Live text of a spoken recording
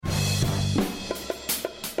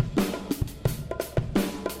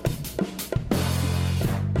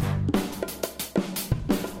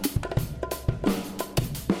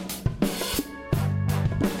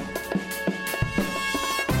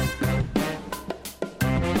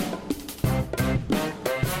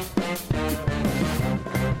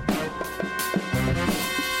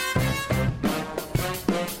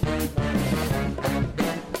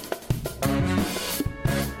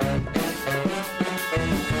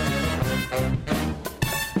How's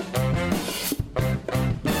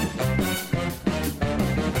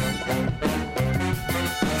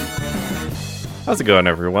it going,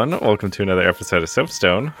 everyone? Welcome to another episode of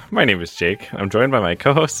Soapstone. My name is Jake. I'm joined by my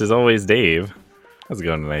co-host, as always, Dave. How's it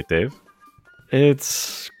going tonight, Dave?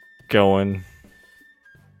 It's going.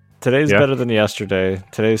 Today's better than yesterday.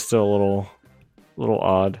 Today's still a little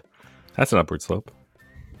odd. That's an upward slope.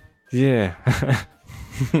 Yeah.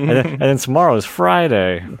 and then tomorrow is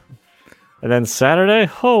Friday. And then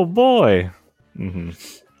Saturday? Oh, boy. Mm-hmm.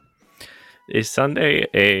 Is Sunday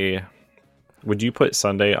a... Would you put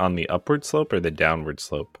Sunday on the upward slope or the downward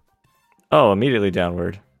slope? Oh, immediately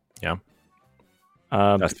downward. Yeah.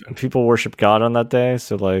 People worship God on that day,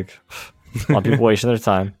 so like a lot of people wasting their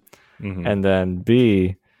time. Mm-hmm. And then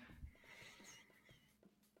B,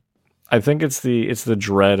 I think it's the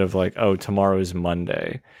dread of like, oh, tomorrow is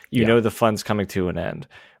Monday. You know the fun's coming to an end.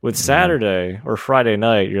 With Saturday or Friday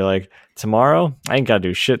night, you're like, tomorrow? I ain't gotta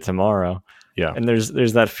do shit tomorrow. Yeah. And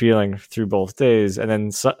there's that feeling through both days. And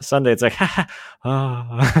then Sunday, it's like,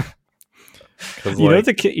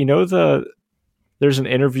 there's an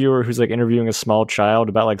interviewer who's like interviewing a small child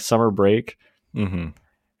about like summer break. Mm-hmm.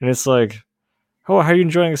 And it's like, oh, how are you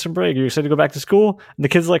enjoying summer break? Are you excited to go back to school? And the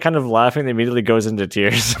kid's like kind of laughing and immediately goes into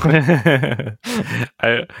tears.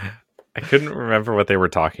 I couldn't remember what they were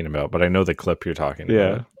talking about, but I know the clip you're talking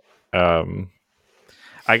about.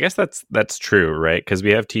 I guess that's true, right? Because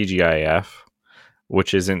we have TGIF,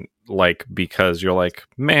 which isn't like because you're like,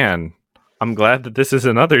 man, I'm glad that this is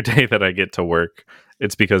another day that I get to work.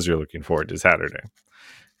 It's because you're looking forward to Saturday.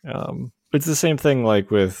 It's the same thing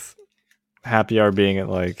like with happy hour being at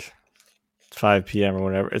like 5 p.m. or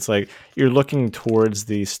whatever. It's like you're looking towards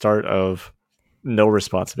the start of no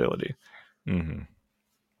responsibility. Mm-hmm.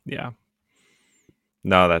 Yeah.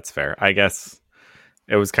 No, that's fair. I guess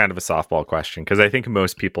it was kind of a softball question because I think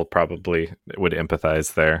most people probably would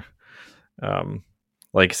empathize there.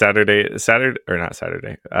 Like Sunday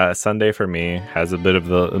for me has a bit of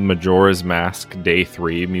the Majora's Mask Day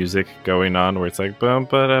 3 music going on where it's like bum,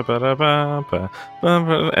 ba, ba, da, ba, ba, bum,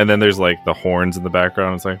 ba, and then there's like the horns in the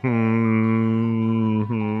background. It's like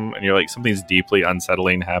and you're like something's deeply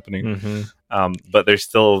unsettling happening. Mm-hmm. But there's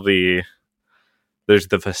still there's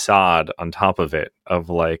the facade on top of it of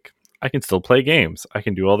like, I can still play games. I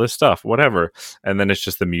can do all this stuff, whatever. And then it's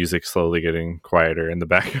just the music slowly getting quieter in the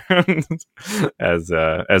background as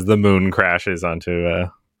the moon crashes onto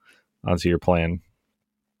your plan.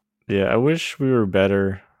 Yeah, I wish we were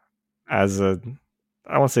better as I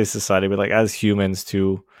won't say society, but like as humans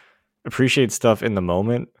to appreciate stuff in the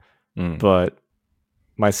moment. But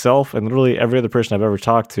myself and literally every other person I've ever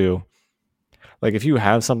talked to, like if you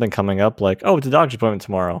have something coming up, like, oh, it's a doctor's appointment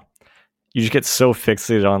tomorrow, you just get so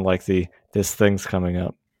fixated on like this thing's coming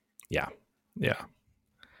up. Yeah.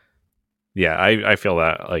 I feel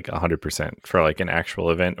that like 100% for like an actual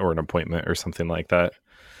event or an appointment or something like that.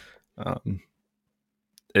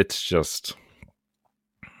 It's just,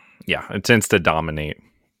 it tends to dominate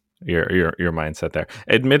your mindset there.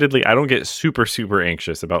 Admittedly, I don't get super, super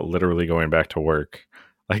anxious about literally going back to work.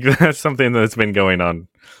 Like that's something that's been going on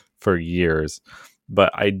for years. But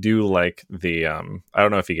I do like the I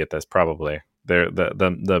don't know if you get this, probably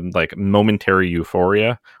the like momentary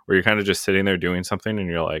euphoria where you're kind of just sitting there doing something and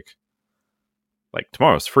you're like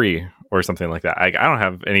tomorrow's free or something like that. I don't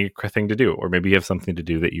have anything to do, or maybe you have something to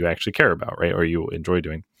do that you actually care about, right? Or you enjoy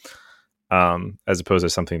doing, as opposed to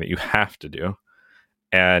something that you have to do,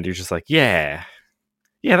 and you're just like, yeah,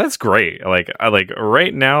 that's great. Like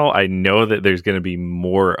right now, I know that there's going to be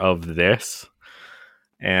more of this.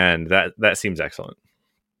 And that seems excellent.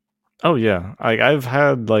 Oh yeah, I've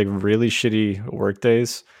had like really shitty work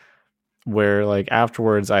days where like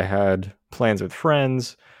afterwards I had plans with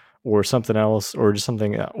friends or something else or just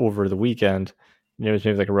something over the weekend. You know, it's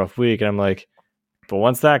maybe like a rough week, and I'm like, but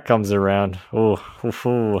once that comes around, So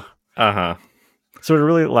it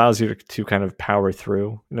really allows you to kind of power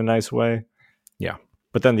through in a nice way. Yeah.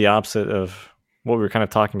 But then the opposite of what we were kind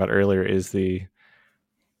of talking about earlier is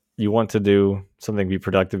you want to do something, be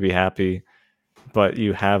productive, be happy, but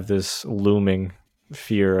you have this looming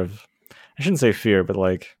fear of, I shouldn't say fear, but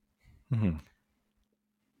like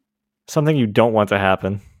something you don't want to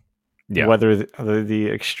happen. Yeah. Whether the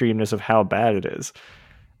extremeness of how bad it is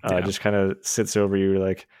just kind of sits over you. You're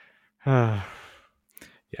like, yeah,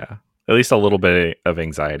 at least a little bit of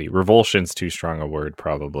anxiety. Revulsion's too strong a word,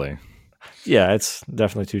 probably. Yeah, it's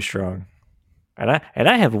definitely too strong. And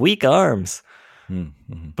I have weak arms.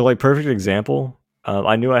 Mm-hmm. But like, perfect example,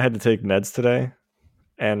 I knew I had to take meds today,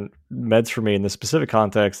 and meds for me in this specific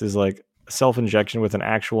context is like self-injection with an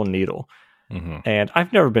actual needle. Mm-hmm. And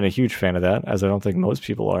I've never been a huge fan of that, as I don't think most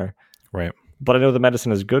people are. Right. But I know the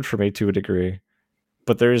medicine is good for me to a degree.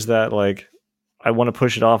 But there's that, like, I want to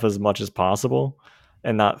push it off as much as possible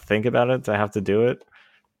and not think about it to have to do it.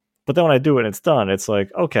 But then when I do it and it's done, it's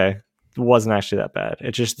like, okay, it wasn't actually that bad.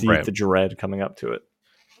 It's just the dread coming up to it.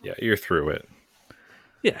 Yeah, you're through it.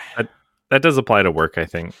 Yeah. That does apply to work, I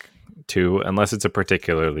think, too, unless it's a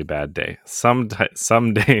particularly bad day. Some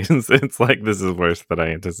days it's like, this is worse than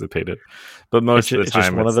I anticipated. But most of the time, it's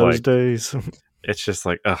just one of those days. It's just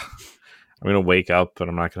like, ugh, I'm going to wake up and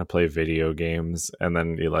I'm not going to play video games. And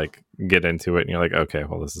then you like get into it and you're like, okay,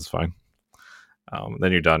 well, this is fine.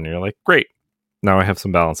 Then you're done and you're like, great. Now I have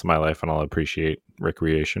some balance in my life and I'll appreciate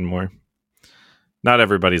recreation more. Not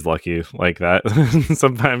everybody's lucky like that.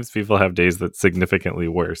 Sometimes people have days that's significantly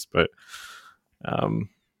worse, but I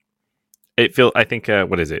think,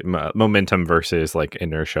 what is it? Momentum versus like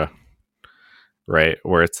inertia, right?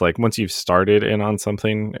 Where it's like, once you've started in on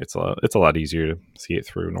something, it's a lot easier to see it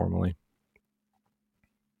through normally.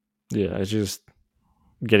 Yeah, it's just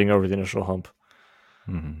getting over the initial hump.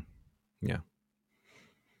 Mm-hmm. Yeah.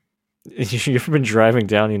 You ever been driving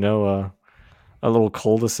down, a little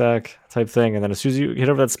cul-de-sac type thing, and then as soon as you hit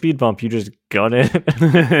over that speed bump, you just gun it?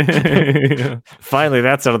 Finally,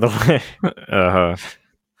 that's out of the way. Uh-huh.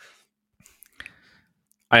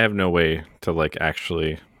 I have no way to like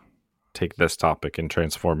actually take this topic and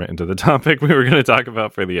transform it into the topic we were going to talk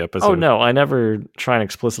about for the episode. Oh, no, I never try and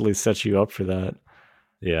explicitly set you up for that.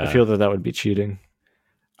 Yeah. I feel that would be cheating.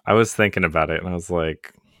 I was thinking about it and I was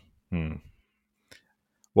like,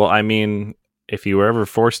 Well, I mean, if you were ever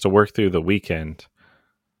forced to work through the weekend,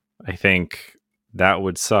 I think that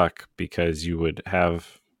would suck because you would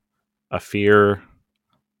have a fear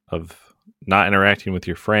of not interacting with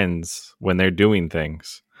your friends when they're doing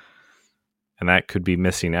things. And that could be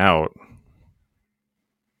missing out.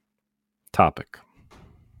 Topic.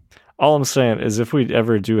 All I'm saying is if we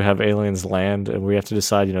ever do have aliens land and we have to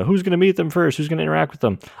decide, who's going to meet them first, who's going to interact with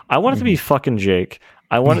them, I want it to be fucking Jake.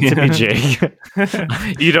 I want it to be Jake.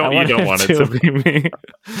 You don't want it to be me.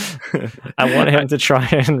 I want him to try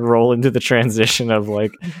and roll into the transition of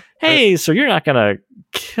like, hey, so you're not going to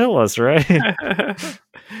kill us, right?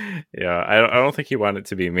 Yeah, I don't think you want it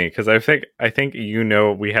to be me because I think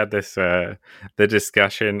we had this the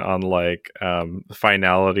discussion on like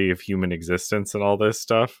finality of human existence and all this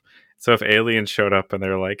stuff. So if aliens showed up and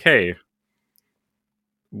they're like, hey,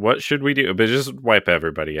 what should we do? But just wipe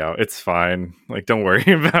everybody out. It's fine. Like, don't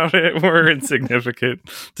worry about it. We're insignificant.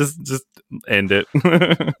 Just end it.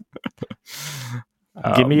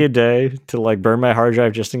 Give me a day to like burn my hard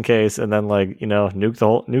drive just in case, and then like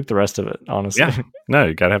nuke the rest of it. Honestly, yeah. No,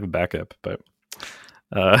 you gotta have a backup. But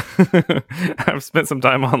I've spent some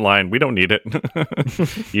time online. We don't need it.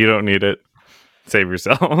 You don't need it. Save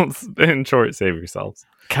yourselves. In short, save yourselves.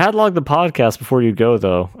 Catalog the podcast before you go,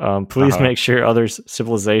 though. Please make sure other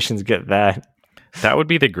civilizations get that. That would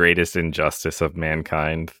be the greatest injustice of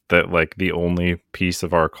mankind. That like the only piece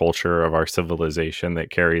of our culture, of our civilization that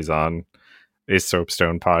carries on is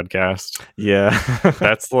Soapstone Podcast. Yeah.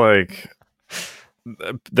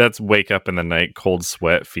 That's wake up in the night, cold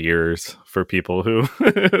sweat fears for people who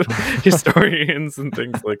historians and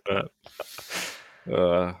things like that.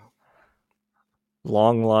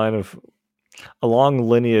 A long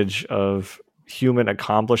lineage of human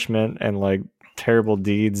accomplishment and like terrible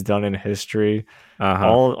deeds done in history.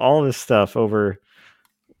 All this stuff over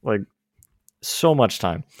like so much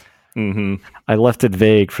time. Mm-hmm. I left it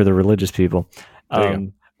vague for the religious people.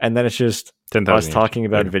 And then it's just us talking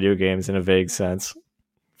about video games in a vague sense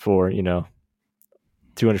for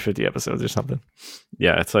 250 episodes or something.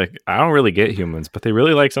 Yeah, it's like I don't really get humans, but they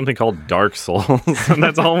really like something called Dark Souls, and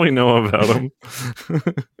that's all we know about them.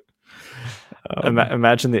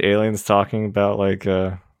 Imagine the aliens talking about like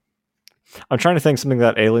I'm trying to think something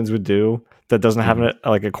that aliens would do that doesn't have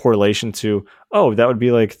a correlation to that would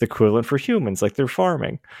be like the equivalent for humans, like they're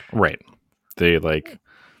farming, right? They like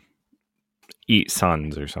eat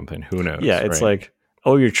suns or something. Who knows? Yeah, it's like,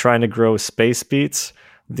 you're trying to grow space beets.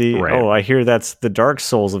 I hear that's the Dark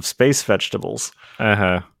Souls of space vegetables.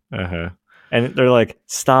 And they're like,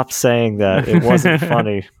 stop saying that. It wasn't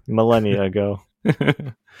funny millennia ago.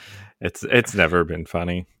 It's never been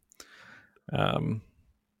funny. But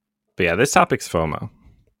yeah, this topic's FOMO,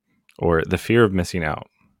 or the fear of missing out,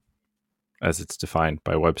 as it's defined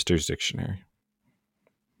by Webster's dictionary.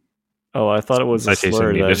 Oh, I thought it was a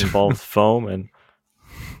slur that involved foam and.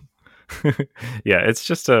 Yeah, it's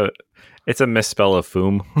just a misspell of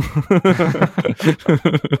FOOM,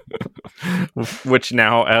 which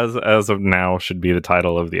now, as of now, should be the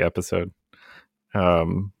title of the episode.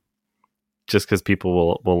 Just because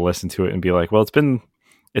people will listen to it and be like, well, it's been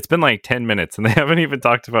It's been like 10 minutes and they haven't even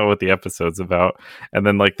talked about what the episode's about. And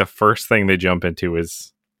then like the first thing they jump into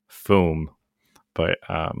is FOOM. But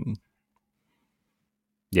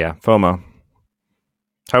yeah, FOMO.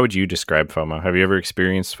 How would you describe FOMO? Have you ever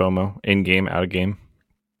experienced FOMO in game, out of game?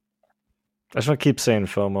 I just want to keep saying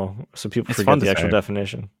FOMO so people forget the actual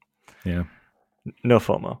definition. Yeah. No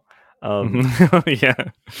FOMO. Yeah.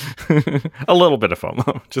 A little bit of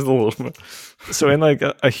FOMO. Just a little bit. So in like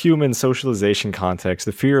a human socialization context,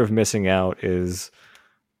 the fear of missing out is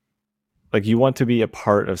like you want to be a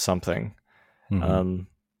part of something.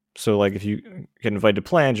 So like if you get invited to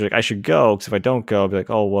plans, you're like, I should go, because if I don't go, I'll be like,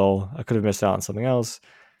 oh well, I could have missed out on something else.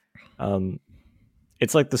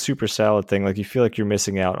 It's like the super salad thing. Like you feel like you're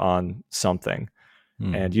missing out on something,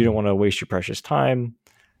 and you don't want to waste your precious time,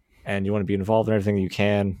 and you want to be involved in everything you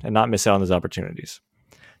can and not miss out on those opportunities.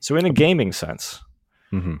 So in a gaming sense,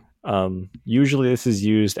 usually this is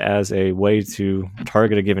used as a way to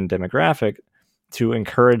target a given demographic to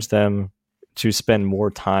encourage them to spend more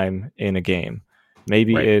time in a game.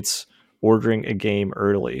 Maybe it's ordering a game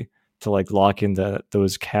early to like lock in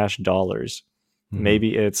those cash dollars.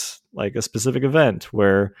 Maybe it's like a specific event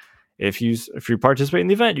where if you participate in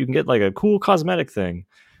the event, you can get like a cool cosmetic thing,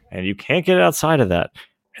 and you can't get it outside of that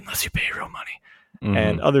unless you pay real money,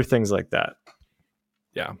 and other things like that.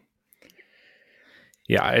 Yeah.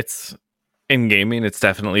 It's in gaming. It's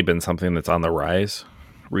definitely been something that's on the rise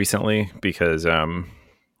recently because, I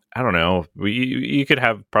don't know. You could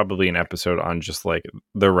have probably an episode on just like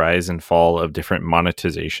the rise and fall of different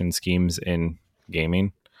monetization schemes in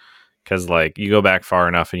gaming. Because like you go back far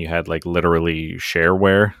enough and you had like literally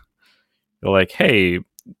shareware. You're like, hey,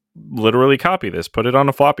 literally copy this, put it on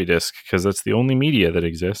a floppy disk because that's the only media that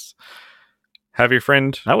exists. Have your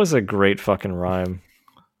friend. That was a great fucking rhyme.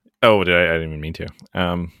 Oh, I didn't even mean to.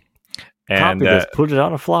 And copy this, put it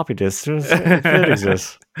on a floppy disk if it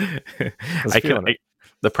exists.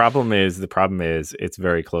 The problem is it's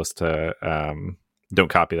very close to don't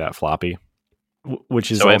copy that floppy,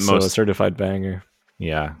 which is also a certified banger.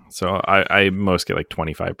 Yeah, so I most get like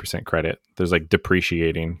 25% credit. There's like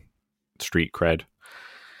depreciating street cred.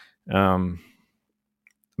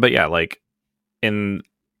 But yeah, like in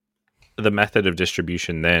the method of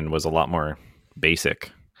distribution then was a lot more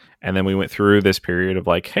basic. And then we went through this period of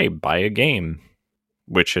like, hey, buy a game,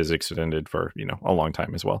 which has extended for, a long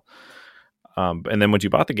time as well. And then once you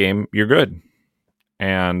bought the game, you're good.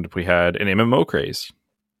 And we had an MMO craze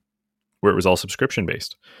where it was all subscription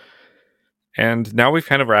based. And now we've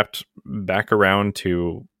kind of wrapped back around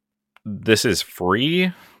to this is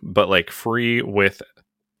free, but like free with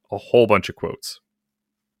a whole bunch of quotes.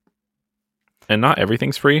 And not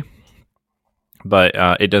everything's free, but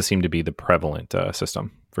it does seem to be the prevalent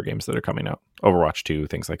system for games that are coming out. Overwatch 2,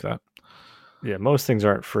 things like that. Yeah, most things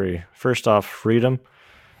aren't free. First off, freedom.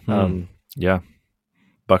 Yeah.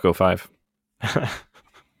 Bucko 5.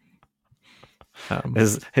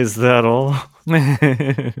 Is that all?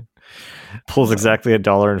 Pulls exactly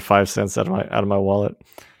 $1.05 out of my wallet.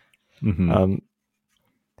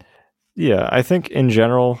 Yeah, I think in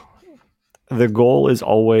general, the goal is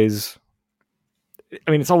always.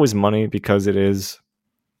 I mean, it's always money because it is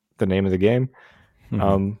the name of the game.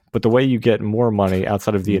 But the way you get more money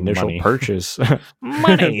outside of the initial purchase,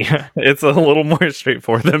 money. It's a little more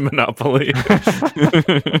straightforward than Monopoly.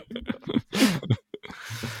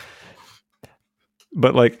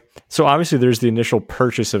 But like, so obviously there's the initial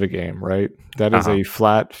purchase of a game, right? That is a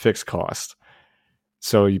flat fixed cost.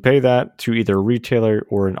 So you pay that to either a retailer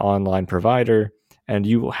or an online provider, and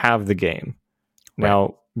you have the game. Right.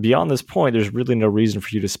 Now, beyond this point, there's really no reason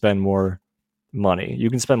for you to spend more money. You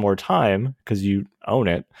can spend more time because you own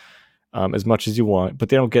it as much as you want, but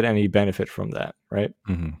they don't get any benefit from that, right?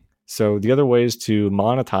 So the other ways to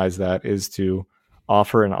monetize that is to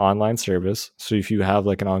offer an online service. So if you have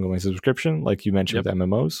like an ongoing subscription, like you mentioned with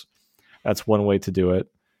MMOs, that's one way to do it.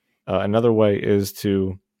 Another way is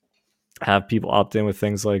to have people opt in with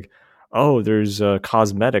things like, oh, there's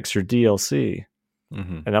cosmetics or DLC.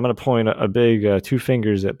 And I'm going to point a big 2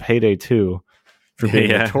 fingers at Payday 2 for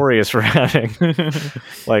being notorious for having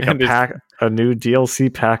like a new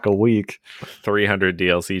DLC pack a week. 300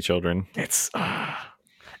 DLC children. It's not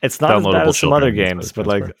as bad as some other games, but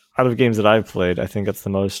like out of games that I've played, I think it's the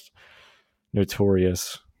most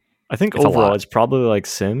notorious. I think overall it's probably like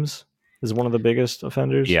Sims is one of the biggest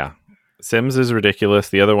offenders. Yeah. Sims is ridiculous.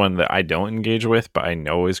 The other one that I don't engage with, but I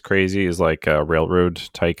know is crazy, is like Railroad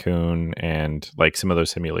Tycoon and like some of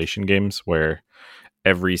those simulation games where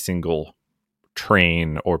every single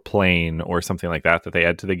train or plane or something like that they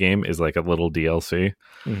add to the game is like a little DLC.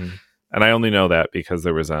 And I only know that because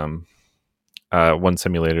there was one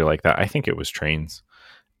simulator like that. I think it was trains.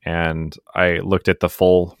 and I looked at the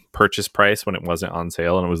full purchase price when it wasn't on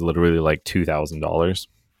sale, and it was literally like $2,000.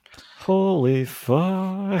 Holy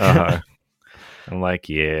fuck. I'm like,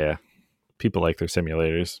 yeah, people like their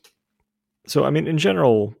simulators. So, I mean, in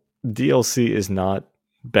general, DLC is not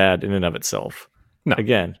bad in and of itself. No.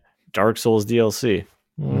 Again, Dark Souls DLC.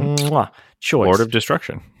 Mm-hmm. Choice. Lord of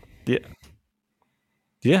Destruction.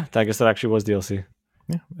 Yeah, I guess that actually was DLC.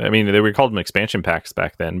 Yeah. I mean, they were called them expansion packs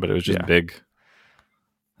back then, but it was just big.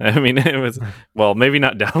 I mean, it was, well, maybe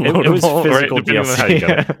not downloadable. It was physical right? DLC. On how you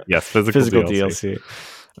get it. Yes, physical DLC.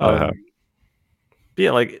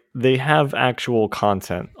 Yeah, like they have actual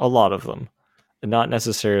content, a lot of them. Not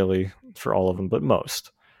necessarily for all of them, but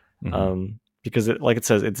most. Mm-hmm. Because like it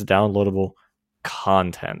says, it's downloadable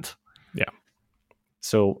content. Yeah.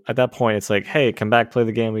 So at that point, it's like, hey, come back, play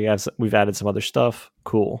the game. We've added some other stuff.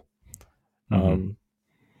 Cool. Mm-hmm.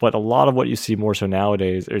 But a lot of what you see more so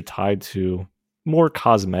nowadays are tied to more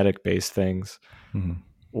cosmetic based things,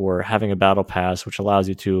 or having a battle pass, which allows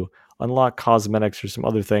you to unlock cosmetics or some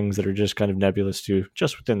other things that are just kind of nebulous to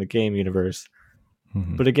just within the game universe.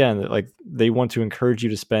 But again, like they want to encourage you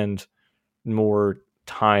to spend more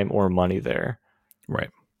time or money there. Right.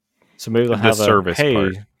 So maybe they'll have service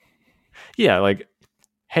part. Yeah, like,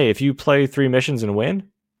 hey, if you play 3 missions and win,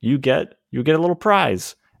 you get a little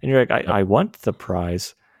prize. And you're like, I want the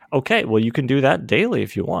prize. Okay, well, you can do that daily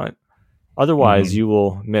if you want. Otherwise, you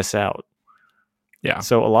will miss out. Yeah.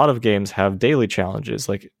 So a lot of games have daily challenges.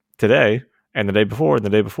 Like today and the day before and the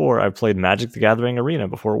day before, I played Magic the Gathering Arena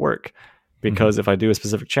before work. Because if I do a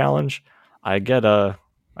specific challenge, I get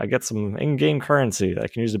some in-game currency that I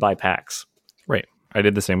can use to buy packs. Right. I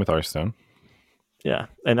did the same with Hearthstone. Yeah.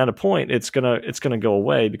 And at a point, it's gonna go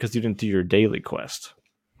away because you didn't do your daily quest.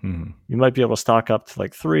 You might be able to stock up to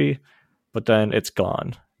like 3, but then it's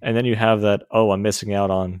gone. And then you have that, oh, I'm missing out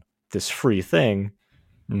on this free thing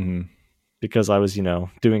because I was,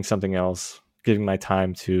 doing something else, giving my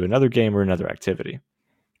time to another game or another activity.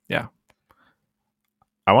 Yeah.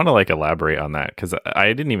 I want to like elaborate on that because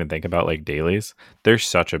I didn't even think about like dailies. They're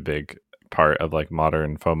such a big part of like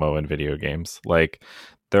modern FOMO in video games. Like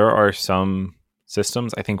there are some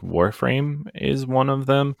systems, I think Warframe is one of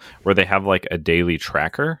them, where they have like a daily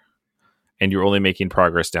tracker and you're only making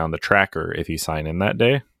progress down the tracker if you sign in that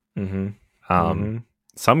day.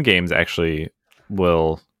 Some games actually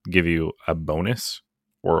will give you a bonus,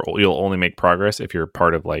 or you'll only make progress if you're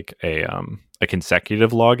part of like a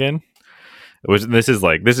consecutive login. Which this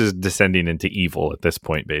is descending into evil at this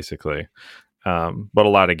point, basically. But a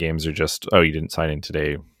lot of games are just, oh, you didn't sign in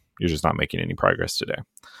today, you're just not making any progress today.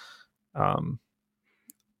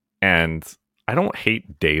 And I don't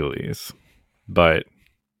hate dailies, but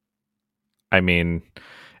I mean,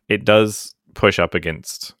 it does push up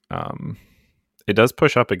against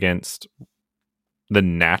the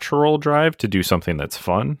natural drive to do something that's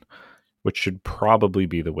fun, which should probably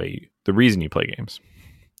be the reason you play games.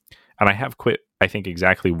 And I have quit, I think,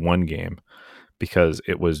 exactly one game because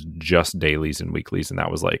it was just dailies and weeklies, and that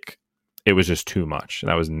was like, it was just too much. And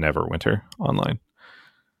that was Neverwinter Online.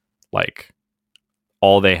 Like,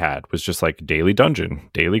 all they had was just like daily dungeon,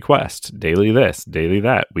 daily quest, daily this, daily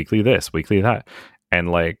that, weekly this, weekly that. And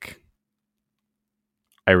like,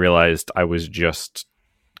 I realized I was just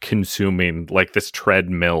consuming like this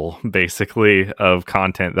treadmill, basically, of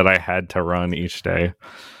content that I had to run each day,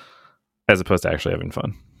 as opposed to actually having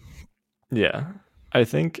fun. Yeah. I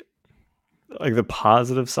think like the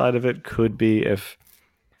positive side of it could be if,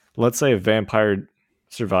 let's say, Vampire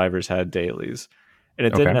Survivors had dailies and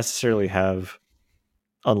it didn't necessarily have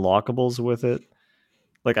unlockables with it.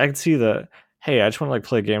 Like I could see hey, I just want to like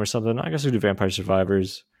play a game or something. I guess we do Vampire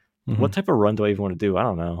Survivors. What type of run do I even want to do? I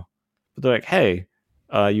don't know. But they're like, hey,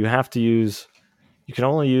 you can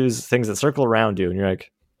only use things that circle around you. And you're like,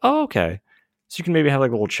 oh, okay. So you can maybe have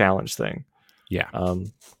like a little challenge thing. Yeah.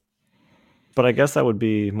 But I guess that would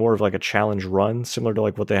be more of like a challenge run, similar to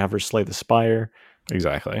like what they have for Slay the Spire.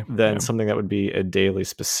 Exactly. Than something that would be a daily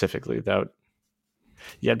specifically.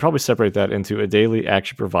 I'd probably separate that into a daily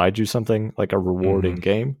actually provides you something like a rewarding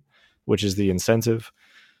game, which is the incentive,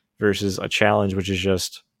 versus a challenge, which is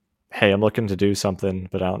just, hey, I'm looking to do something,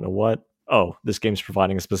 but I don't know what. Oh, this game's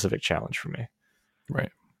providing a specific challenge for me.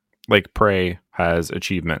 Right. Like Prey has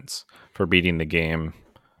achievements for beating the game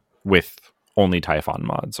with only Typhon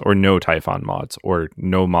mods or no Typhon mods or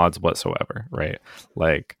no mods whatsoever, right?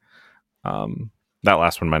 Like that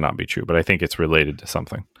last one might not be true, but I think it's related to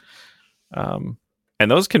something. And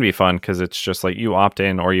those can be fun because it's just like you opt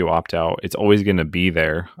in or you opt out. It's always going to be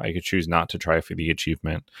there. I could choose not to try for the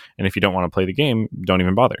achievement. And if you don't want to play the game, don't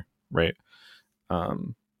even bother, right?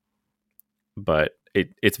 But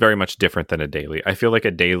it's very much different than a daily. I feel like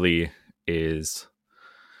a daily is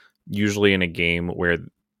usually in a game where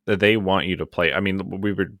they want you to play. I mean,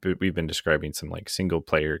 we've been describing some like single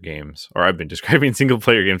player games, or I've been describing single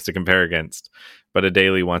player games to compare against, but a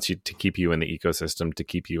daily wants you to keep you in the ecosystem, to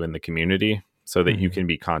keep you in the community, so that you can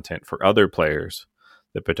be content for other players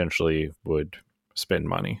that potentially would spend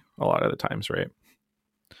money a lot of the times, right?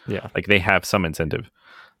 Yeah. Like they have some incentive.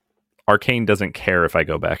 Arcane doesn't care if I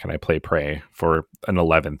go back and I play Prey for an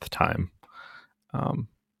 11th time.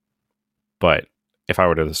 But if I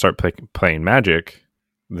were to start playing Magic,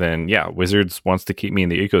 then yeah, Wizards wants to keep me in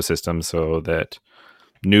the ecosystem so that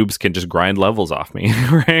noobs can just grind levels off me,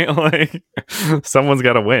 right? Like someone's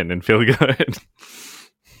got to win and feel good.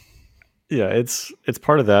 Yeah, it's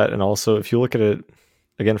part of that. And also, if you look at it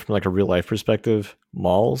again from like a real life perspective,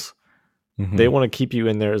 malls, they want to keep you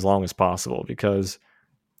in there as long as possible, because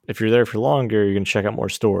if you're there for longer, you're going to check out more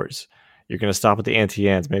stores. You're going to stop at the Auntie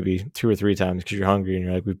Anne's maybe 2 or 3 times because you're hungry and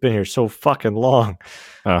you're like, we've been here so fucking long.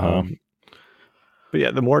 But yeah,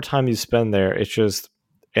 the more time you spend there, it's just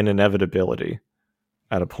an inevitability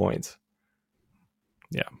at a point.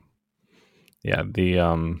 Yeah. Yeah. The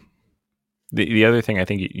other thing I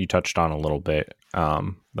think you touched on a little bit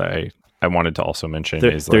that I wanted to also mention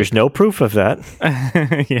is there's no proof of that.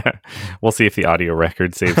 Yeah. We'll see if the audio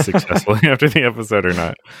record saves successfully after the episode or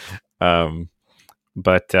not.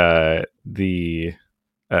 But the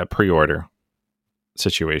pre-order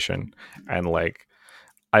situation, and like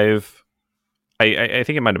I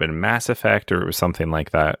think it might have been Mass Effect or it was something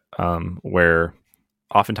like that, where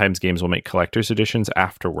oftentimes games will make collector's editions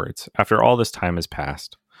afterwards, after all this time has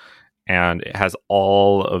passed, and it has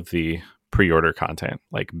all of the pre-order content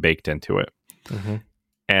like baked into it.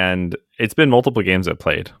 And it's been multiple games I've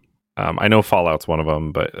played. I know Fallout's one of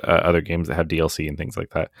them, but other games that have DLC and things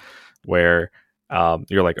like that, where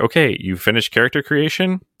you're like, okay, you finished character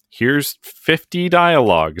creation. Here's 50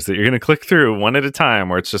 dialogues that you're going to click through one at a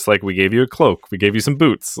time, or it's just like, we gave you a cloak, we gave you some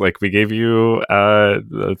boots, like we gave you a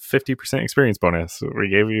 50% experience bonus, we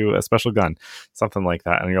gave you a special gun, something like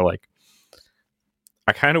that. And you're like,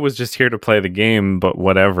 I kind of was just here to play the game, but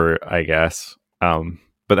whatever, I guess.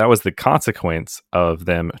 But that was the consequence of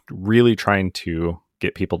them really trying to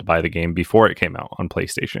get people to buy the game before it came out on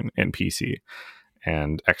PlayStation and PC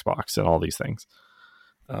and Xbox and all these things.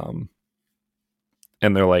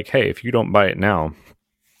 And they're like, hey, if you don't buy it now,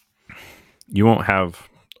 you won't have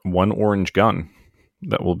one orange gun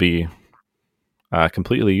that will be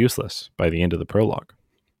completely useless by the end of the prologue,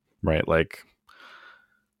 right? Like,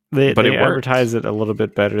 they advertise it a little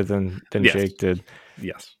bit better than yes. Jake did.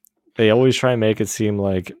 Yes. They always try and make it seem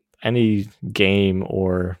like any game,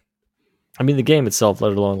 or I mean the game itself,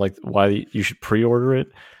 let alone like why you should pre-order it,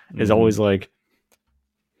 is always like,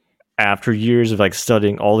 after years of like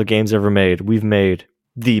studying all the games ever made, we've made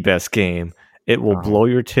the best game. It will blow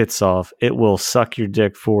your tits off. It will suck your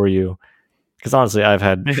dick for you. Because honestly, I've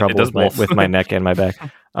had trouble with my neck and my back.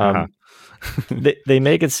 They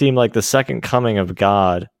make it seem like the second coming of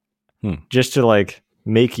God, just to like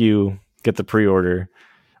make you get the pre-order,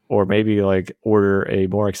 or maybe like order a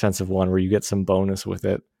more expensive one where you get some bonus with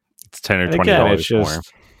it. It's $10 or $20 more.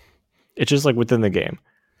 It's just like within the game.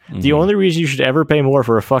 The only reason you should ever pay more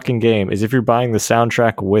for a fucking game is if you're buying the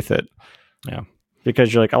soundtrack with it. Yeah.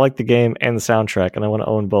 Because you're like, I like the game and the soundtrack, and I want to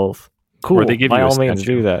own both. Cool. Or they give by you all means,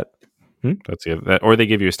 do that. That's the other, or they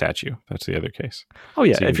give you a statue. That's the other case. Oh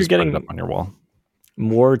yeah, so if you're getting up on your wall,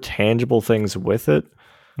 more tangible things with it.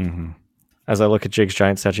 As I look at Jake's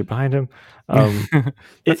giant statue behind him,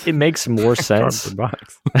 it makes more sense.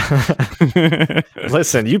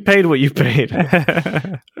 Listen, you paid what you paid.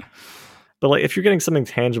 But like, if you're getting something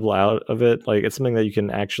tangible out of it, like it's something that you can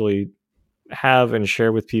actually have and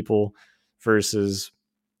share with people, versus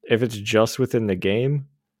if it's just within the game,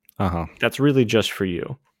 that's really just for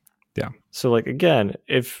you. Yeah. So like, again,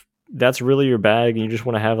 if that's really your bag and you just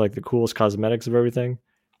want to have like the coolest cosmetics of everything,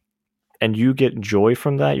 and you get joy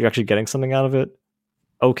from that, you're actually getting something out of it.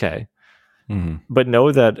 Okay. But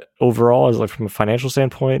know that overall, as like from a financial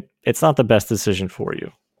standpoint, it's not the best decision for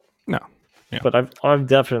you. No. Yeah. But I've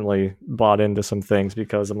definitely bought into some things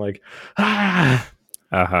because I'm like, I'm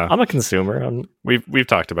a consumer. We've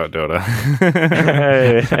talked about Dota.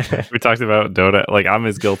 We talked about Dota. Like, I'm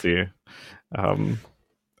as guilty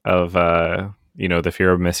of the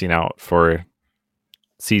fear of missing out for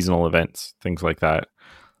seasonal events, things like that.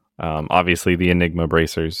 Obviously, the Enigma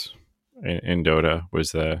bracers in Dota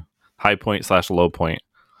was the high point / low point.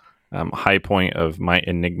 High point of my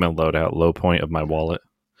Enigma loadout, low point of my wallet.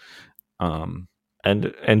 And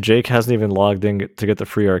Jake hasn't even logged in to get the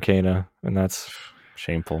free Arcana, and that's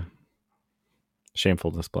shameful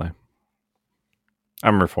display.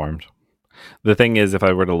 I'm reformed. The thing is, if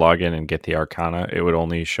I were to log in and get the Arcana, it would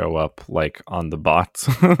only show up like on the bots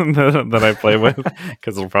that I play with,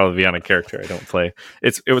 because it'll probably be on a character I don't play.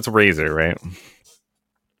 It was Razor, right?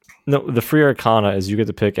 No, the free Arcana is you get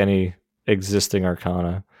to pick any existing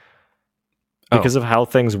Arcana. Because of how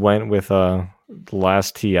things went with the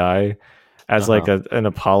last TI, as like an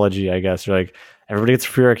apology, I guess. You're like, everybody gets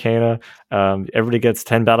free Arcana, everybody gets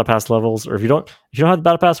 10 Battle Pass levels, or if you don't have the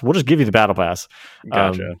Battle Pass, we'll just give you the Battle Pass.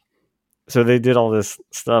 Gotcha. So they did all this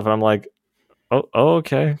stuff, and I'm like, oh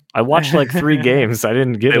okay. I watched like 3 games. I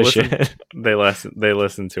didn't give a shit. They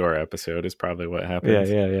listened to our episode is probably what happened.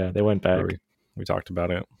 Yeah. They went back. We talked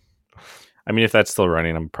about it. I mean, if that's still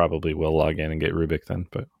running, I probably will log in and get Rubik then,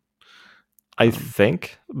 but I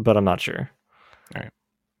think, but I'm not sure. All right.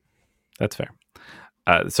 That's fair.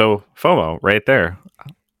 So FOMO right there.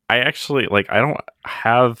 I actually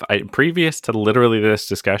previous to literally this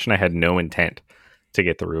discussion, I had no intent to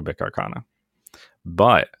get the Rubik Arcana.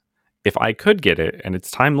 But if I could get it and it's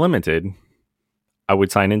time limited, I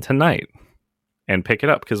would sign in tonight and pick it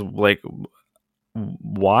up, because like,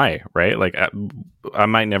 why, right? Like I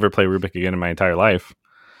might never play Rubik again in my entire life,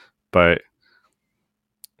 but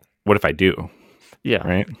what if I do? Yeah,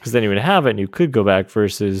 right? Because then you would have it and you could go back,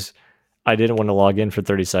 versus I didn't want to log in for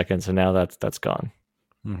 30 seconds and now that's gone.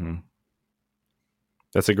 Mm-hmm.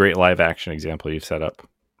 That's a great live action example you've set up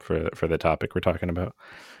for the topic we're talking about.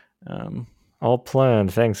 All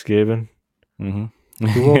planned. Thanks, Gaben. Mm-hmm.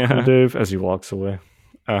 You're welcome, Dave, as he walks away.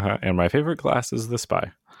 And my favorite class is the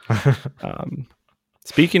Spy.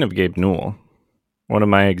 Speaking of Gabe Newell, one of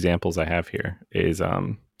my examples I have here is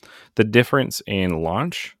the difference in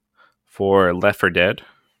launch for Left 4 Dead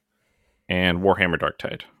and Warhammer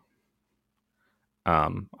Darktide.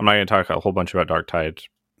 I'm not going to talk a whole bunch about Darktide.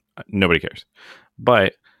 Nobody cares.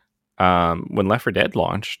 But when Left 4 Dead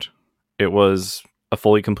launched, it was a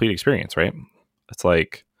fully complete experience, right? It's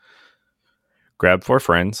like, grab 4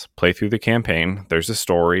 friends, play through the campaign. There's a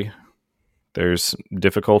story. There's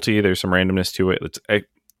difficulty. There's some randomness to it.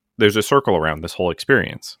 There's a circle around this whole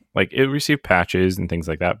experience. Like, it received patches and things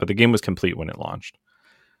like that, but the game was complete when it launched.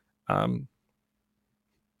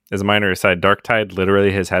 As a minor aside, Darktide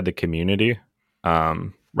literally has had the community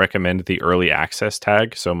recommend the early access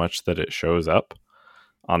tag so much that it shows up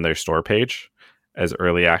on their store page as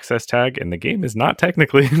early access tag, and the game is not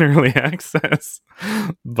technically in early access,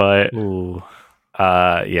 but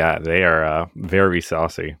yeah, they are very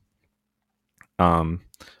saucy.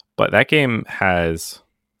 But that game has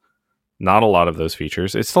not a lot of those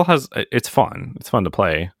features. It still has, it's fun to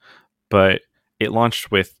play, but it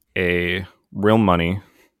launched with a real money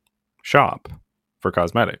shop for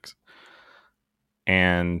cosmetics,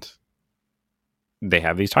 and they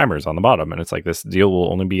have these timers on the bottom, and it's like, this deal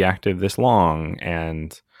will only be active this long,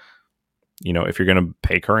 and you know, if you're going to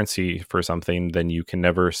pay currency for something, then you can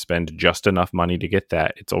never spend just enough money to get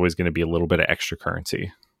that. It's always going to be a little bit of extra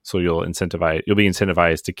currency, so you'll be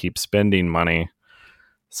incentivized to keep spending money,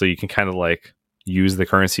 so you can kind of like use the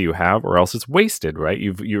currency you have, or else it's wasted, right?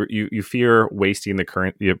 You fear wasting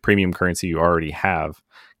the premium currency you already have,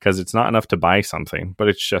 because it's not enough to buy something, but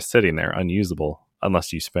it's just sitting there unusable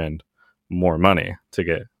unless you spend more money to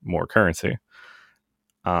get more currency.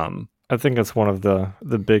 I think that's one of the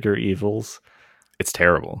bigger evils. It's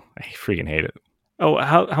terrible. I freaking hate it. Oh,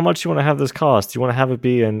 how much do you want to have this cost? Do you want to have it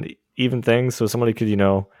be an even thing so somebody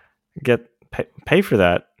could, pay for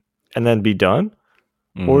that and then be done?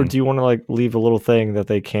 Mm. Or do you want to like leave a little thing that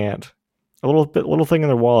they can't, a little thing in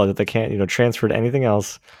their wallet that they can't, transfer to anything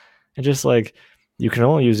else, and just like, you can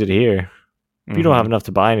only use it here. If you don't have enough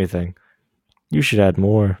to buy anything, you should add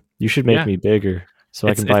more. You should make me bigger so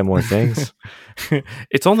I can buy more things.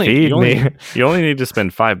 It's only you only need to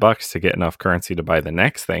spend $5 to get enough currency to buy the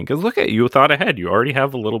next thing. Because look at you, thought ahead. You already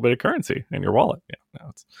have a little bit of currency in your wallet. Yeah,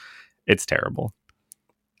 no, it's terrible.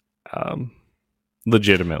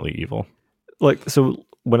 Legitimately evil. Like, so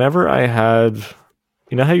whenever I had,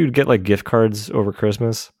 how you'd get like gift cards over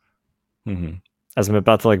Christmas, as I'm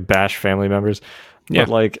about to like bash family members, but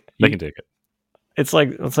like they can take it. It's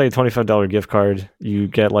like, let's say a $25 gift card. You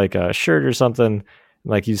get like a shirt or something.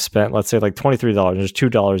 Like you spent, let's say like $23. There's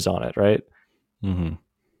 $2 on it, right? Mm-hmm.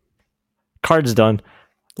 Card's done.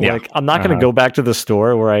 Like, I'm not going to go back to the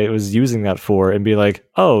store where I was using that for and be like,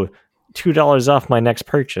 oh, $2 off my next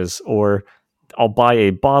purchase, or I'll buy a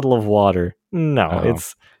bottle of water. No,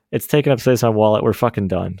 it's taking up space on my wallet. We're fucking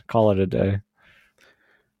done. Call it a day.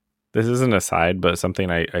 This is an aside, but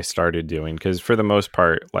something I started doing, because for the most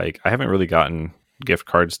part, like, I haven't really gotten gift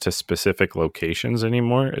cards to specific locations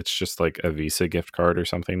anymore. It's just like a Visa gift card or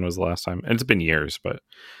something was the last time. And it's been years, but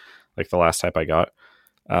like the last type I got.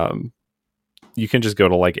 you can just go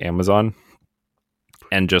to like Amazon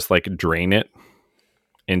and just like drain it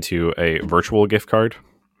into a virtual gift card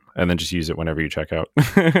and then just use it whenever you check out.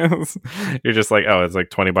 You're just like, oh, it's like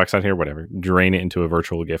 $20 on here, whatever. Drain it into a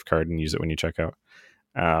virtual gift card and use it when you check out.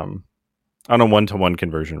 On a 1-to-1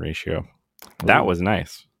 conversion ratio. That was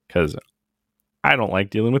nice because I don't like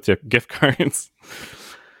dealing with gift cards.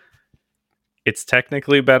 It's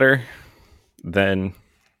technically better than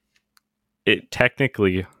it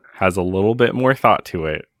technically has a little bit more thought to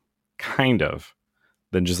it, kind of,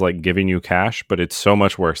 than just like giving you cash, but it's so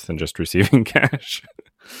much worse than just receiving cash.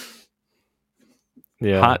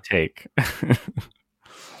 Yeah. Hot take.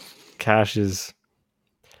 Cash is...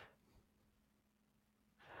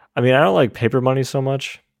 I mean, I don't like paper money so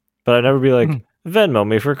much, but I'd never be like, Venmo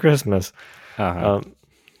me for Christmas. So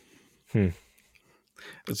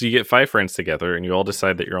you get 5 friends together and you all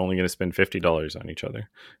decide that you're only going to spend $50 on each other.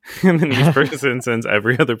 And then each person sends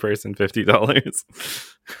every other person $50.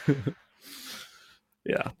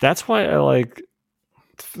 Yeah. That's why I like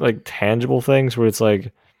tangible things where it's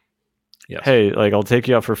like, yes. Hey, like I'll take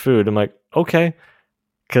you out for food. I'm like, okay.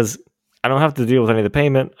 Because I don't have to deal with any of the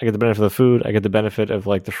payment. I get the benefit of the food. I get the benefit of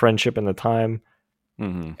like the friendship and the time.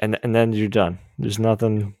 Mm-hmm. And then you're done. There's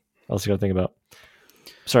nothing else you got to think about.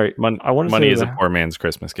 Sorry, I want to money is a poor man's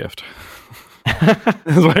Christmas gift.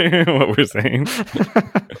 That's what we're saying.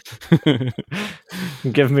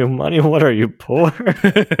 Give me money. What are you, poor?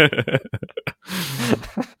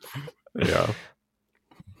 Yeah.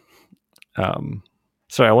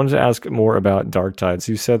 Sorry, I wanted to ask more about Dark Tides.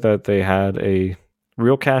 You said that they had a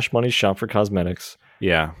real cash money shop for cosmetics.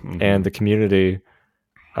 Yeah. And the community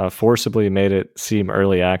forcibly made it seem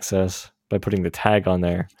early access by putting the tag on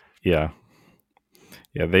there. Yeah.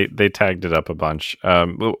 Yeah, they tagged it up a bunch.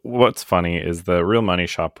 What's funny is the real money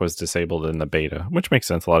shop was disabled in the beta, which makes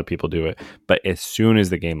sense. A lot of people do it. But as soon as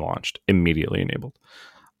the game launched, immediately enabled.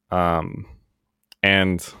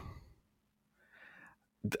 And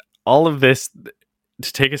all of this,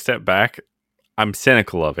 to take a step back, I'm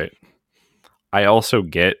cynical of it. I also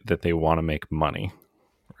get that they want to make money,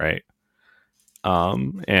 right?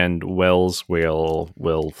 And Wells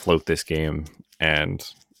will float this game and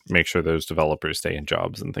make sure those developers stay in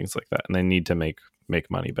jobs and things like that, and they need to make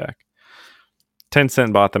money back.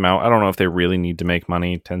 Tencent bought them out. I don't know if they really need to make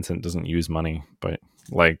money. Tencent doesn't use money, but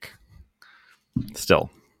like, still.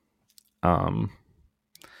 That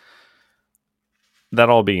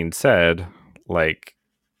all being said, like,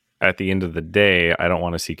 at the end of the day, I don't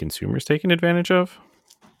want to see consumers taken advantage of.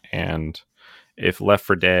 And if Left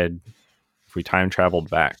 4 Dead, if we time traveled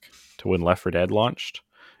back to when Left 4 Dead launched,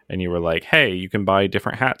 and you were like, hey, you can buy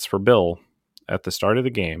different hats for Bill at the start of the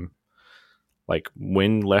game, like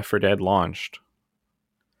when Left 4 Dead launched,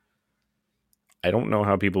 I don't know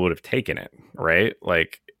how people would have taken it, right?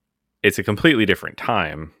 Like, it's a completely different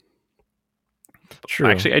time. True.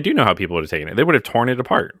 Actually, I do know how people would have taken it. They would have torn it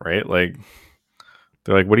apart, right? Like,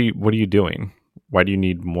 they're like, what are you doing? Why do you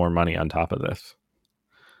need more money on top of this?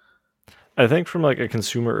 I think from like a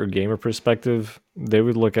consumer or gamer perspective, they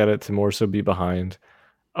would look at it to more so be behind,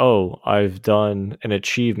 oh, I've done an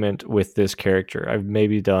achievement with this character. I've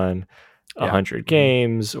maybe done 100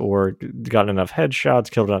 games or gotten enough headshots,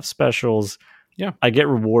 killed enough specials. Yeah. I get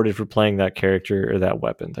rewarded for playing that character or that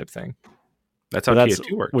weapon type thing. That's how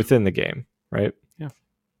TF2 works. Within the game, right? Yeah.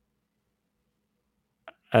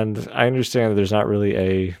 And I understand that there's not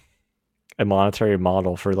really a monetary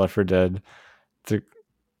model for Left 4 Dead to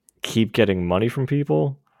keep getting money from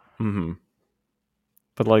people. Mm-hmm.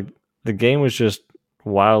 But like, the game was just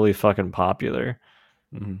wildly fucking popular.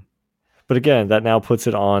 Mm-hmm. But again, that now puts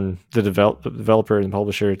it on the developer and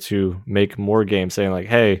publisher to make more games, saying like,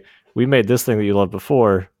 hey, we made this thing that you loved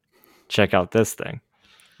before, check out this thing.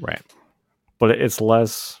 Right. But it's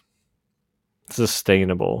less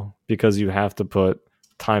sustainable because you have to put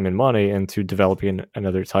time and money into developing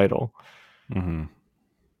another title. Mm-hmm.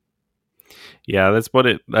 Yeah, that's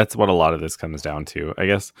what a lot of this comes down to. I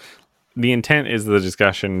guess the intent is the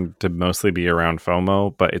discussion to mostly be around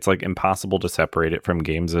FOMO, but it's like impossible to separate it from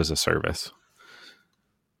games as a service.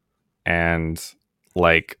 And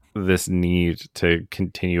like this need to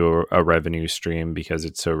continue a revenue stream because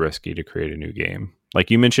it's so risky to create a new game.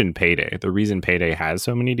 Like you mentioned Payday. The reason Payday has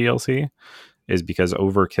so many DLC is because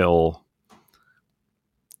Overkill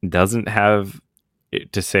doesn't have,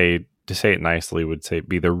 to say it nicely, would say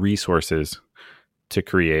be the resources to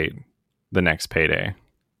create the next Payday.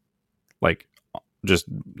 Like, just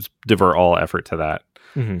divert all effort to that.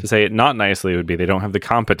 Mm-hmm. To say it not nicely would be they don't have the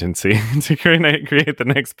competency to create the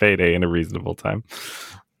next Payday in a reasonable time.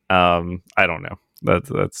 I don't know.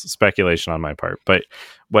 That's speculation on my part. But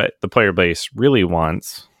what the player base really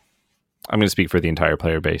wants I'm going to speak for the entire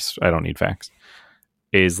player base. I don't need facts.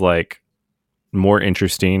 Is like more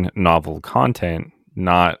interesting, novel content,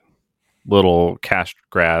 not little cash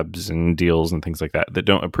grabs and deals and things like that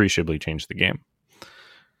don't appreciably change the game.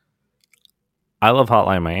 I love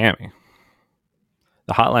Hotline Miami.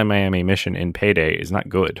 The Hotline Miami mission in Payday is not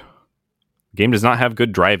good. The game does not have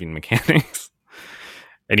good driving mechanics.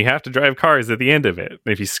 And you have to drive cars at the end of it.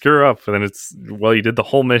 If you screw up, then you did the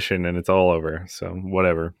whole mission and it's all over. So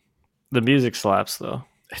whatever. The music slaps though.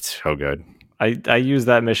 It's so good. I use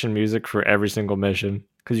that mission music for every single mission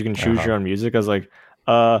because you can choose your own music. I was like,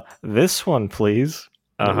 this one, please.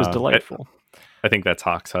 It was delightful. I think that's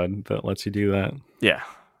Hawk's HUD that lets you do that. Yeah,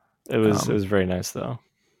 it was very nice though.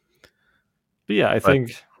 But yeah, I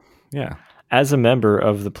think as a member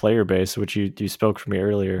of the player base, which you spoke for me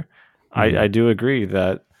earlier, I do agree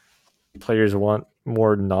that players want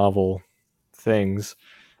more novel things.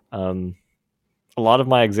 A lot of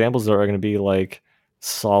my examples are going to be like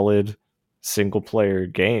solid single player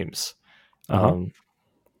games.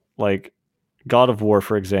 Like God of War,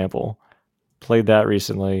 for example. Played that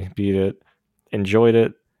recently, beat it, enjoyed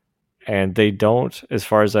it, and they don't, as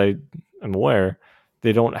far as I am aware,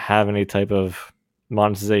 they don't have any type of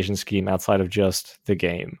monetization scheme outside of just the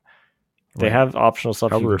game. They have optional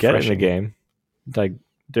stuff you can get in the game, like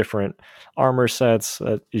different armor sets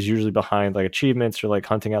that is usually behind like achievements or like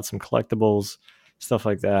hunting out some collectibles, stuff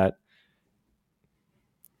like that.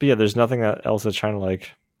 But yeah, there's nothing else that's trying to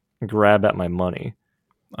like grab at my money.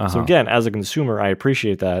 So again, as a consumer, I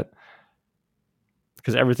appreciate that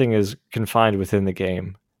because everything is confined within the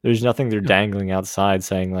game. There's nothing they're dangling outside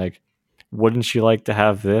saying like, wouldn't you like to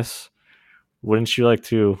have this? Wouldn't you like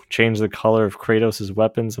to change the color of Kratos'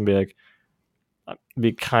 weapons and be like,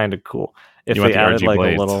 be kind of cool if they added like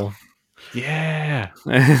blades. A little,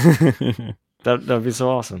 that'd be so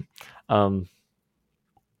awesome. It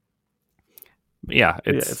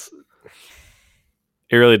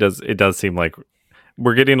really does. It does seem like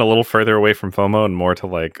we're getting a little further away from FOMO and more to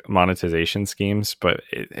like monetization schemes, but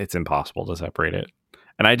it's impossible to separate it.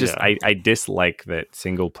 And I dislike that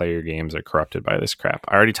single player games are corrupted by this crap.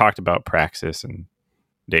 I already talked about Praxis and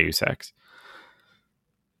Deus Ex.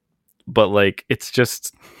 But like it's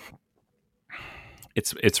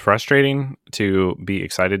frustrating to be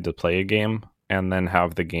excited to play a game and then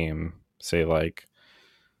have the game say like,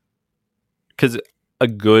 because a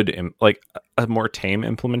more tame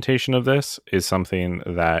implementation of this is something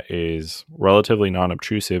that is relatively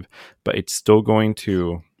non-obtrusive, but it's still going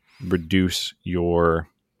to reduce your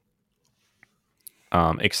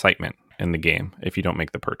excitement in the game if you don't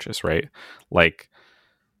make the purchase, right? Like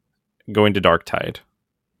going to Darktide.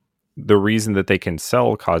 The reason that they can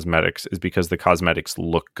sell cosmetics is because the cosmetics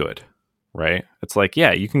look good, right? It's like,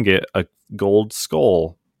 yeah, you can get a gold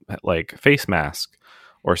skull, like face mask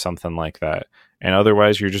or something like that. And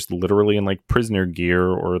otherwise you're just literally in like prisoner gear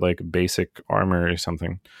or like basic armor or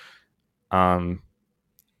something. And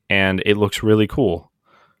it looks really cool.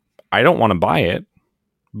 I don't want to buy it,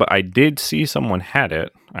 but I did see someone had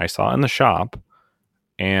it. I saw it in the shop.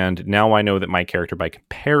 And now I know that my character by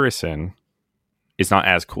comparison is not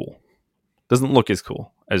as cool. Doesn't look as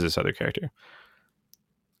cool as this other character.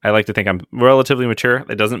 I like to think I'm relatively mature.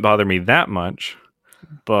 It doesn't bother me that much,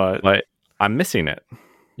 but I'm missing it.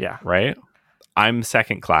 Yeah. Right? I'm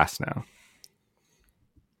second class now.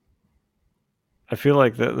 I feel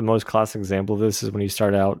like the most classic example of this is when you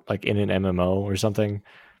start out like in an MMO or something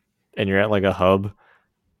and you're at like a hub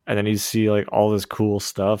and then you see like all this cool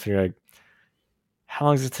stuff and you're like, how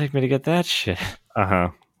long does it take me to get that shit?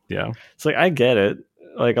 Yeah. It's like, I get it.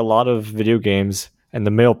 Like a lot of video games and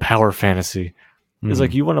the male power fantasy is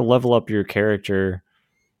like you want to level up your character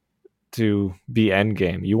to be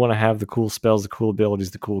endgame. You want to have the cool spells, the cool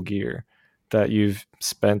abilities, the cool gear that you've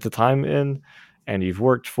spent the time in and you've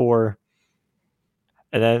worked for.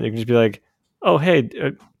 And then you can just be like, oh, hey,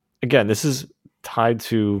 again, this is tied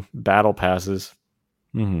to battle passes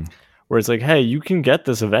where it's like, hey, you can get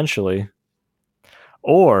this eventually.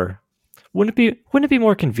 Or wouldn't it be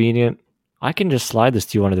more convenient? I can just slide this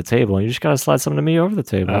to you under the table, and you just gotta slide something to me over the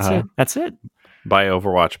table. That's it. Buy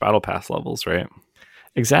Overwatch Battle Pass levels, right?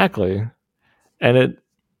 Exactly. And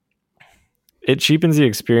it cheapens the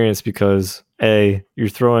experience because A, you're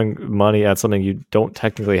throwing money at something you don't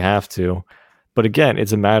technically have to. But again,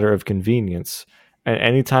 it's a matter of convenience. And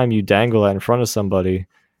anytime you dangle that in front of somebody,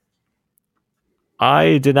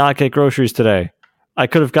 I did not get groceries today. I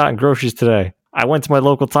could have gotten groceries today. I went to my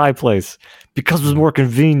local Thai place because it was more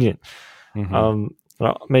convenient. Well,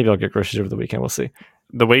 maybe I'll get groceries over the weekend. We'll see.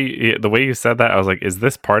 the way you said that, I was like, is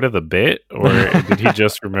this part of the bit, or did he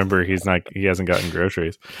just remember he hasn't gotten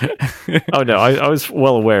groceries? Oh no, I was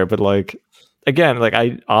well aware, but like again, like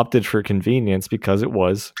I opted for convenience because it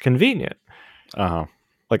was convenient. Uh-huh.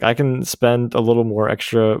 Like I can spend a little more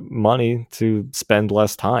extra money to spend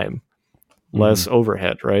less time, less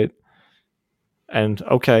overhead, right? And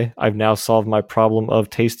okay, I've now solved my problem of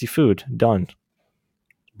tasty food. Done.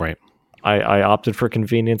 Right. I opted for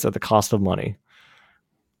convenience at the cost of money.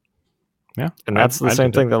 Yeah. And that's the I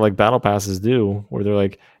same did it. thing that like battle passes do, where they're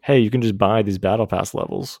like, hey, you can just buy these battle pass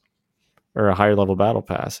levels or a higher level battle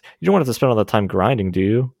pass. You don't want to have to spend all that time grinding, do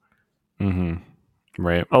you?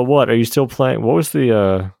 Right. Oh, what? Are you still playing? What was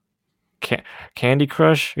the Candy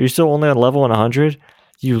Crush? Are you still only on level 100?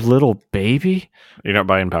 You little baby? You're not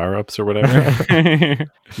buying power-ups or whatever?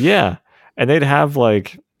 Yeah. And they'd have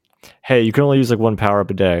like, hey, you can only use like one power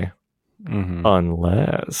up a day.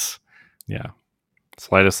 Unless. Yeah.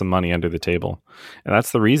 Slide us some money under the table. And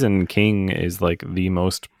that's the reason King is like the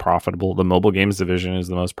most profitable. The mobile games division is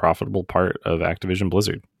the most profitable part of Activision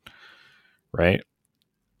Blizzard. Right?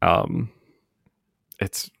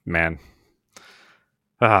 It's, man.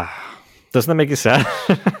 Doesn't that make you sad?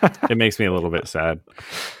 It makes me a little bit sad.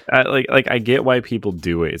 Like I get why people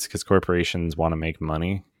do it. It's because corporations want to make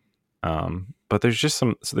money. But there's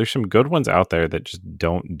some good ones out there that just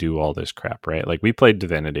don't do all this crap, right? Like we played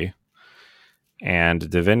Divinity, and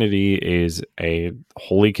Divinity is a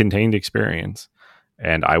wholly contained experience,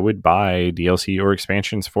 and I would buy DLC or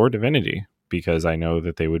expansions for Divinity because I know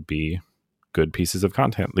that they would be good pieces of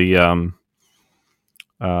content. The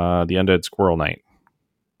Undead Squirrel Knight,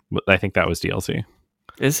 I think that was DLC.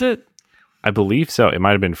 Is it? I believe so. It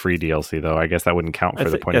might have been free DLC though. I guess that wouldn't count for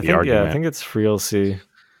the point of the argument. Yeah, I think it's free DLC.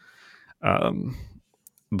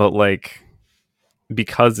 But like,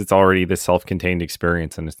 because it's already this self-contained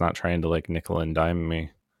experience and it's not trying to like nickel and dime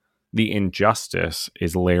me, the injustice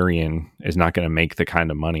is Larian is not going to make the kind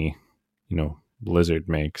of money, Blizzard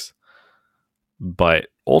makes. But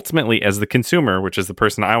ultimately, as the consumer, which is the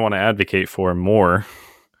person I want to advocate for more,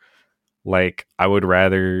 like I would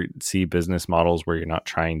rather see business models where you're not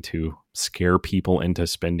trying to scare people into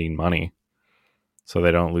spending money so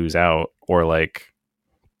they don't lose out, or like,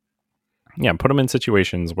 yeah, put them in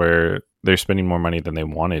situations where they're spending more money than they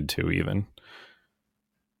wanted to even.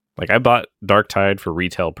 Like I bought Dark Tide for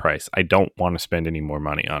retail price. I don't want to spend any more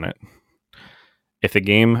money on it. If the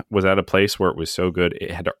game was at a place where it was so good,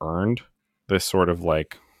 it had earned this sort of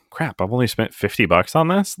like, crap, I've only spent $50 on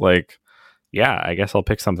this. Like, yeah, I guess I'll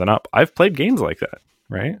pick something up. I've played games like that,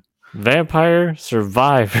 right? Vampire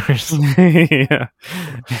Survivors. Yeah.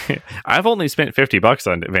 I've only spent $50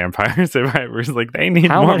 on Vampire Survivors. Like they need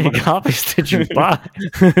How more many money. copies did you buy?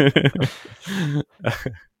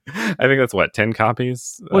 I think that's 10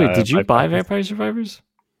 copies. Wait, did you buy copies. Vampire Survivors?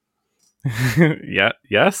 Yeah.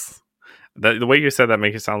 Yes. The way you said that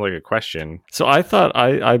makes it sound like a question. So I thought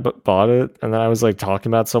I bought it, and then I was like talking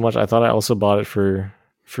about it so much. I thought I also bought it for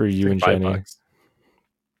you and Jenny. $5. I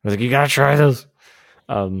was like, you gotta try this.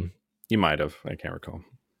 You might have. I can't recall.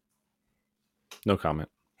 No comment.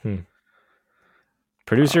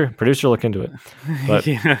 Producer, look into it. But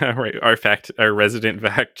yeah, right. Our resident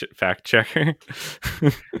fact checker.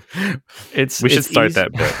 We should start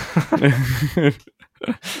that bit.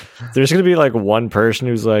 There's gonna be like one person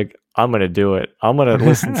who's like, I'm gonna do it. I'm gonna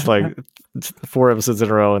listen to like 4 episodes in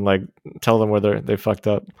a row and like tell them where they fucked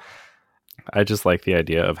up. I just like the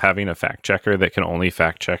idea of having a fact checker that can only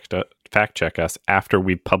fact check us after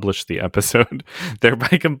we publish the episode,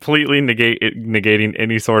 thereby completely negating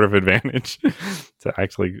any sort of advantage to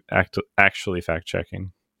actually fact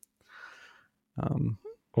checking.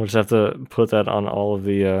 We'll just have to put that on all of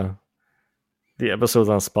the episodes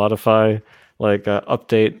on Spotify. Like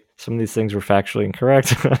update some of these things were factually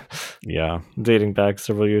incorrect. Yeah, dating back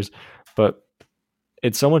several years, but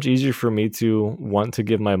it's so much easier for me to want to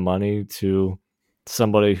give my money to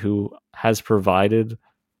somebody who has provided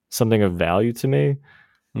something of value to me.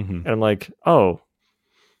 And I'm like, oh,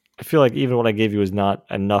 I feel like even what I gave you is not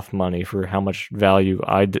enough money for how much value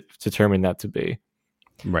I determined that to be.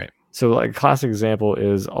 Right. So like a classic example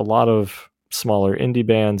is a lot of smaller indie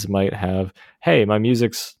bands might have, hey, my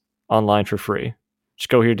music's online for free. Just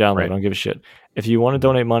go here, download. I don't give a shit. If you want to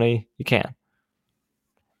donate money, you can.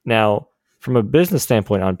 Now, from a business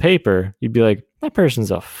standpoint on paper, you'd be like, that person's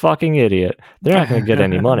a fucking idiot. They're not going to get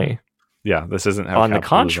any money. Yeah, this isn't how. On the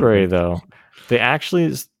contrary, though, they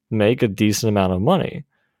actually make a decent amount of money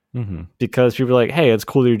because people are like, hey, it's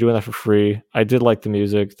cool that you're doing that for free. I did like the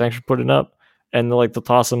music. Thanks for putting it up. And they'll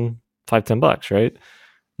toss them $5-10, right?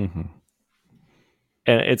 And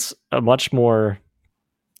it's a much more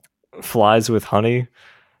flies with honey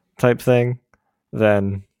type thing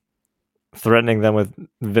than threatening them with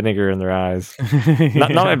vinegar in their eyes.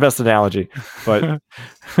 Not my best analogy, but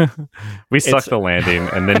we stuck the landing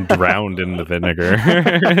and then drowned in the vinegar.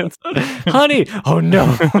 Honey! Oh no!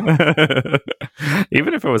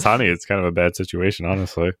 Even if it was honey, it's kind of a bad situation,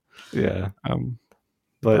 honestly. Yeah.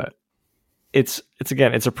 But it's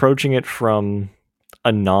again, it's approaching it from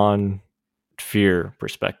a non-fear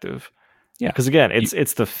perspective. Yeah. Because again,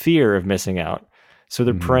 it's the fear of missing out. So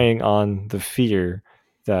they're preying on the fear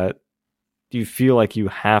that you feel like you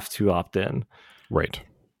have to opt in. Right.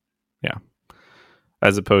 Yeah.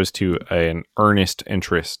 As opposed to an earnest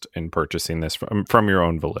interest in purchasing this from your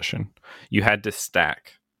own volition. You had to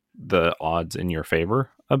stack the odds in your favor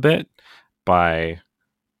a bit by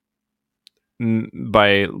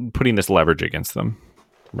putting this leverage against them,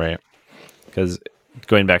 right? Because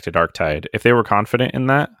going back to Dark Tide, if they were confident in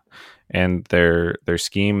that and their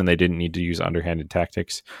scheme and they didn't need to use underhanded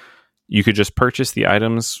tactics, you could just purchase the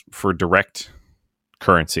items for direct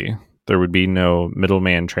currency. There would be no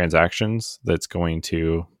middleman transactions that's going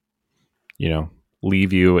to,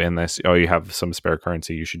 leave you in this, you have some spare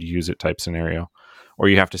currency, you should use it type scenario, or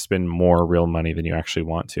you have to spend more real money than you actually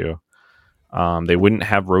want to. They wouldn't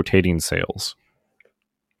have rotating sales.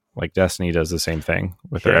 Like Destiny does the same thing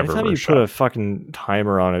with their Eververse. Anytime you put a fucking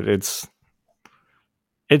timer on it, it's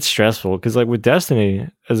stressful. Because like with Destiny,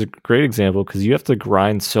 as a great example, because you have to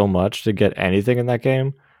grind so much to get anything in that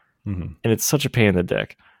game, and it's such a pain in the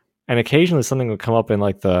dick. And occasionally something will come up in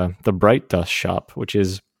like the Bright Dust shop, which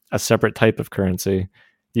is a separate type of currency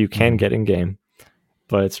you can get in game,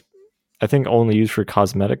 but it's I think only used for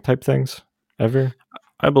cosmetic type things ever.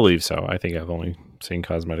 I believe so. I think I've only seen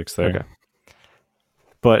cosmetics there. Okay.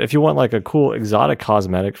 But if you want like a cool exotic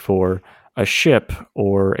cosmetic for a ship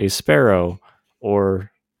or a sparrow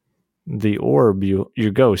or the orb,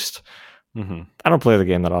 your ghost. I don't play the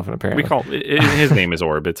game that often, apparently. We call his name is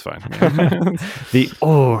Orb. It's fine. The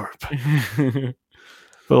orb.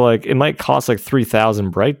 But like it might cost like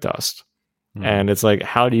 3,000 Bright Dust. And it's like,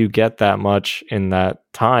 how do you get that much in that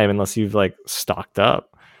time unless you've like stocked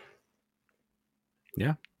up?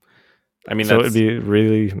 Yeah. I mean, so it'd be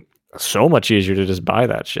really so much easier to just buy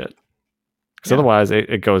that shit. Because otherwise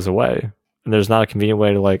it goes away. And there's not a convenient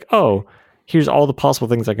way to like, oh, here's all the possible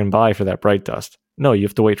things I can buy for that Bright Dust. No, you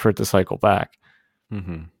have to wait for it to cycle back.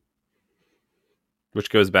 Which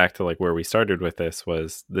goes back to like where we started with this,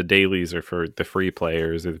 was the dailies are for the free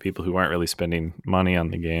players or the people who aren't really spending money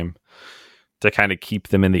on the game, to kind of keep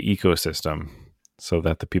them in the ecosystem so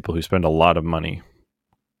that the people who spend a lot of money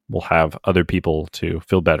will have other people to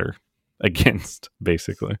feel better against,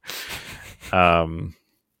 basically.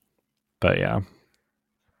 But yeah,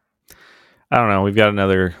 I don't know. We've got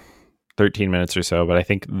another 13 minutes or so, but I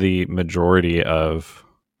think the majority of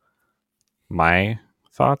my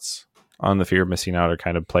thoughts on the fear of missing out are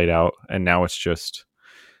kind of played out, and now it's just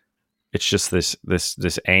this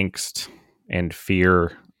angst and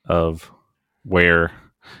fear of where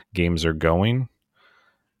games are going,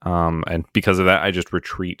 and because of that, I just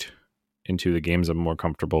retreat into the games I'm more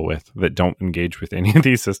comfortable with that don't engage with any of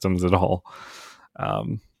these systems at all.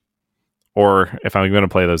 Or if I'm going to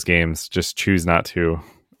play those games, just choose not to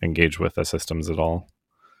engage with the systems at all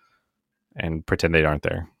and pretend they aren't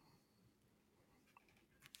there.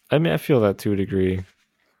 I mean, I feel that to a degree.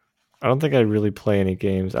 I don't think I really play any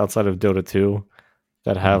games outside of Dota 2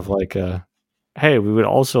 that have like a, hey, we would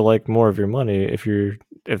also like more of your money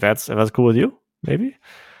if that's cool with you, maybe.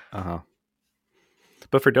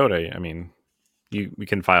 But for Dota, I mean, we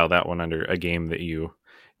can file that one under a game that it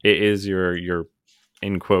is your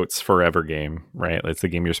in quotes forever game, right? It's the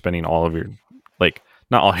game you're spending all of your, like,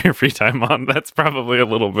 not all your free time on. That's probably a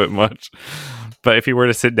little bit much. But if you were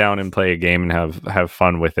to sit down and play a game and have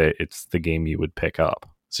fun with it, it's the game you would pick up.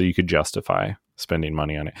 So you could justify spending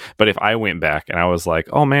money on it. But if I went back and I was like,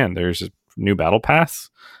 oh man, there's a new battle pass,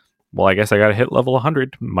 well, I guess I got to hit level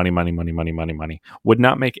 100. Money. Would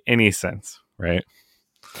not make any sense, right?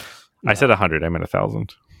 No. I said 100. I meant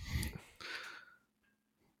 1,000.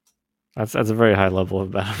 That's a very high level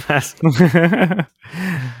of battle pass.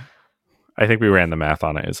 I think we ran the math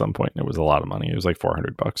on it at some point. It was a lot of money. It was like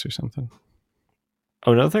 $400 or something.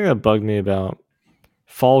 Oh, another thing that bugged me about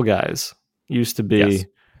Fall Guys used to be,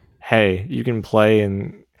 hey, you can play,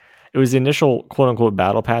 and it was the initial quote unquote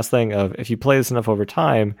battle pass thing of, if you play this enough over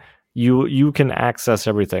time, you can access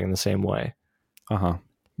everything in the same way.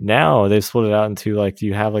 Now they've split it out into like,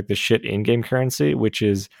 you have like the shit in-game currency, which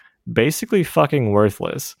is basically fucking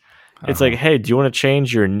worthless. It's like, hey, do you want to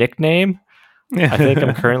change your nickname? I think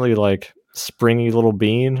I'm currently like Springy Little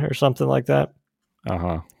Bean or something like that.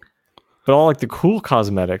 But all like the cool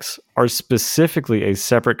cosmetics are specifically a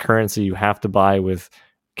separate currency you have to buy with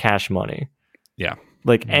cash money. Yeah.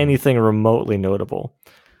 Like anything remotely notable.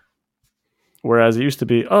 Whereas it used to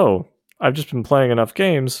be, oh, I've just been playing enough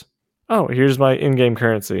games. Oh, here's my in-game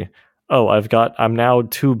currency. Oh, I'm now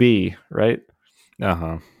 2B, right?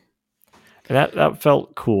 Uh-huh. And that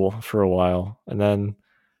felt cool for a while. And then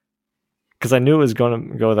because I knew it was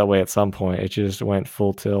going to go that way at some point, it just went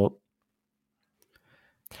full tilt.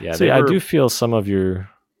 Yeah, So yeah, I do feel some of your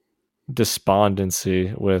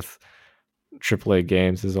despondency with AAA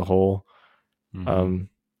games as a whole. But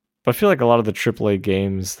I feel like a lot of the AAA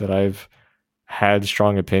games that I've had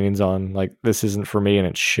strong opinions on, like this isn't for me and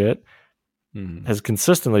it's shit, has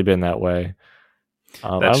consistently been that way.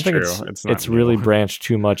 I don't think it's really branched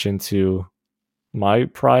too much into my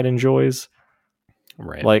pride and joys.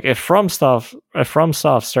 Right. Like if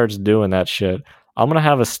FromSoft starts doing that shit, I'm gonna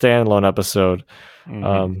have a standalone episode.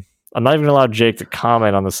 I'm not even gonna allow Jake to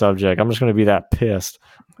comment on the subject. I'm just gonna be that pissed.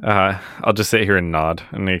 I'll just sit here and nod,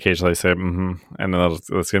 and occasionally say and then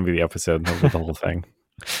that's gonna be the episode. That'll be the whole thing.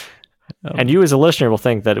 And you as a listener will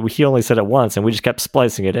think that he only said it once and we just kept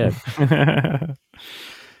splicing it in.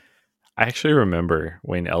 I actually remember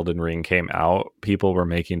when Elden Ring came out, people were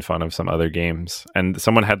making fun of some other games, and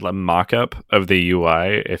someone had a mock-up of the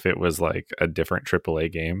UI if it was like a different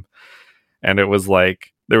AAA game. And it was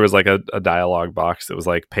like, there was like a dialogue box that was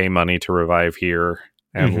like, pay money to revive here.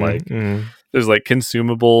 And there's like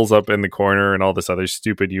consumables up in the corner and all this other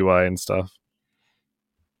stupid UI and stuff.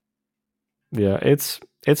 Yeah, it's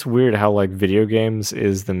weird how like video games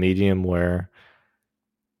is the medium where,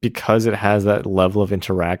 because it has that level of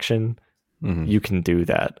interaction, you can do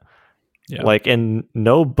that. Yeah. Like in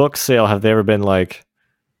no book sale have they ever been like,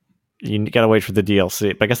 you gotta wait for the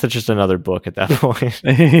DLC. But I guess that's just another book at that point.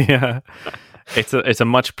 Yeah, it's a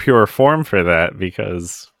much purer form for that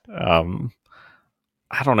because I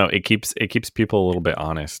don't know. It keeps people a little bit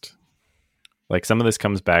honest. Like some of this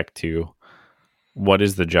comes back to what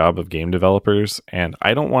is the job of game developers, and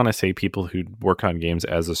I don't want to say people who work on games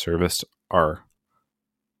as a service are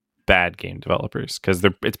bad game developers because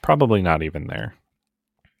it's probably not even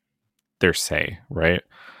their say, right?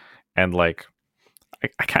 And like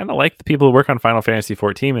I kind of like the people who work on Final Fantasy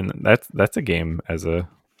 14, and that's a game as a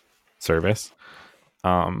service.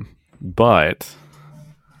 But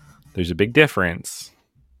there's a big difference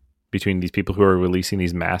between these people who are releasing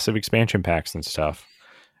these massive expansion packs and stuff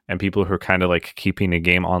and people who are kind of like keeping a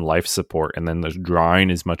game on life support and then just drawing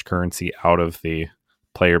as much currency out of the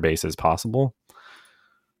player base as possible.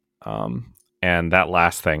 And that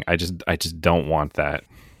last thing, I just don't want that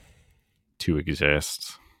to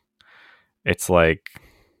exist. It's like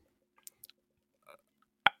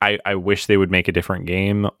I wish they would make a different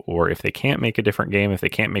game, or if they can't make a different game, if they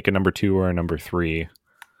can't make a number 2 or a number 3,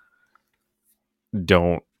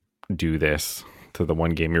 don't do this to the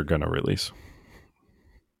one game you're going to release.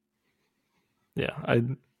 Yeah,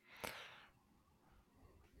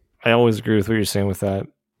 I always agree with what you're saying with that.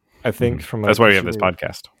 I think from that's why we have this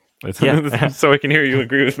podcast. So I can hear you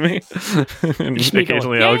agree with me. And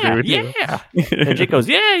occasionally I'll agree with you. And Jake goes,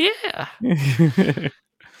 yeah.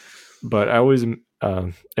 But I always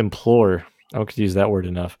implore, I don't use that word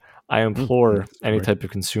enough. I implore any type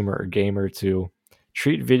of consumer or gamer to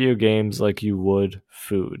treat video games like you would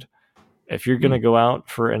food. If you're going to go out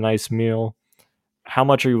for a nice meal, how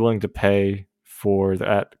much are you willing to pay for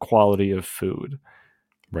that quality of food?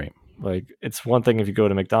 Right. Like it's one thing if you go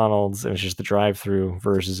to McDonald's and it's just the drive-through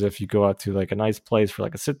versus if you go out to like a nice place for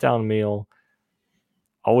like a sit-down meal.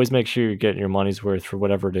 Always make sure you're getting your money's worth for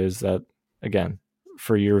whatever it is that, again,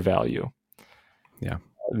 for your value. Yeah.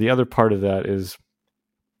 The other part of that is,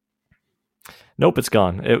 nope, it's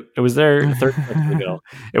gone. It was there 30 minutes ago.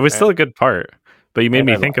 It was still a good part, but you made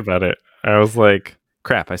me think about it. I was like,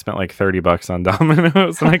 crap, I spent like $30 on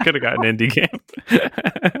Domino's and I could have gotten an indie game.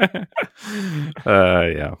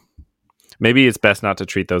 Yeah. Maybe it's best not to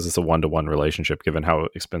treat those as a one-to-one relationship given how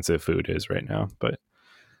expensive food is right now. But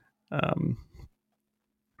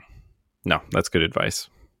no, that's good advice.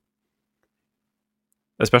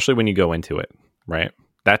 Especially when you go into it, right?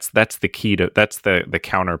 That's the key to, that's the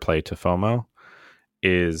counterplay to FOMO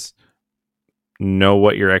is know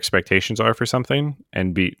what your expectations are for something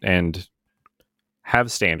and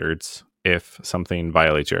have standards if something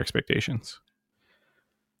violates your expectations.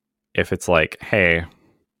 If it's like, hey,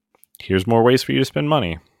 here's more ways for you to spend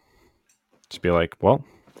money, just be like, well,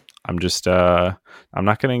 I'm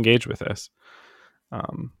not going to engage with this.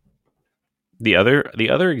 The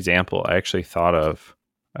other example I actually thought of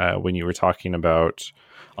when you were talking about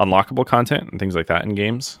unlockable content and things like that in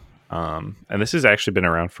games, and this has actually been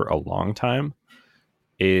around for a long time,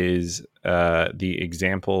 is the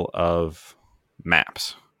example of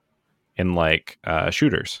maps in like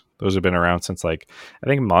shooters. Those have been around since like I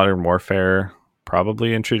think Modern Warfare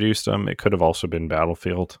probably introduced them. It could have also been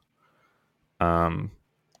Battlefield.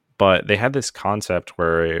 But they had this concept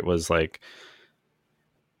where it was like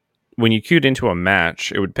when you queued into a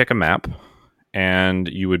match, it would pick a map and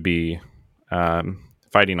you would be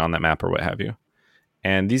fighting on that map or what have you.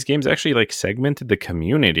 And these games actually like segmented the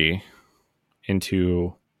community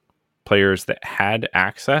into players that had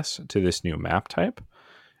access to this new map type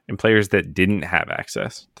and players that didn't have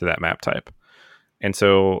access to that map type. And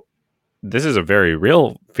so this is a very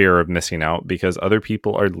real fear of missing out because other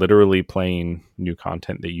people are literally playing new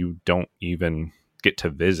content that you don't even get to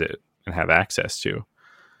visit and have access to.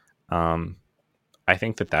 I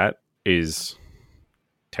think that is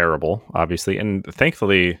terrible, obviously. And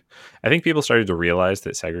thankfully, I think people started to realize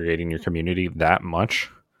that segregating your community that much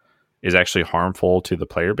is actually harmful to the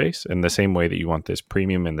player base in the same way that you want this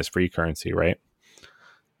premium and this free currency, right?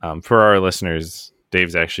 For our listeners,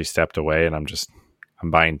 Dave's actually stepped away and I'm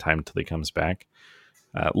buying time until he comes back.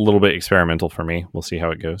 A little bit experimental for me. We'll see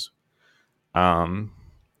how it goes. But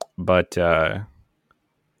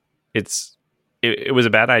it was a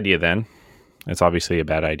bad idea then. It's obviously a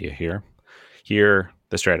bad idea here. Here,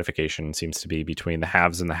 the stratification seems to be between the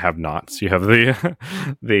haves and the have-nots. You have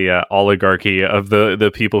the oligarchy of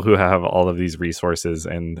the people who have all of these resources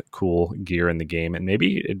and cool gear in the game, and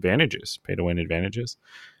maybe advantages, pay-to-win advantages.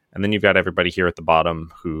 And then you've got everybody here at the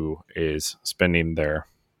bottom who is spending their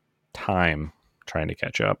time trying to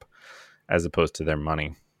catch up as opposed to their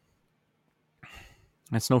money.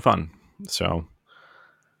 It's no fun. So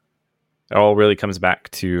it all really comes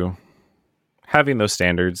back to having those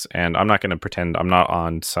standards. And I'm not going to pretend I'm not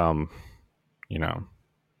on some, I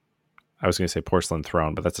was going to say porcelain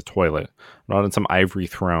throne, but that's a toilet. I'm not on some ivory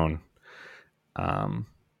throne,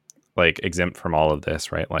 like exempt from all of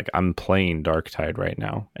this, right? Like I'm playing Darktide right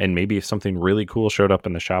now. And maybe if something really cool showed up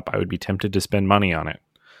in the shop, I would be tempted to spend money on it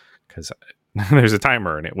because there's a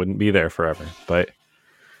timer and it wouldn't be there forever. But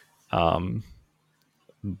I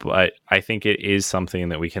think it is something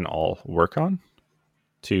that we can all work on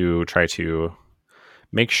to try to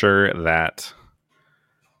make sure that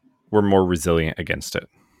we're more resilient against it.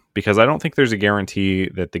 Because I don't think there's a guarantee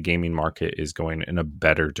that the gaming market is going in a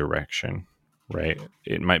better direction, right?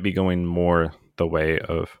 It might be going more the way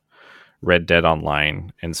of Red Dead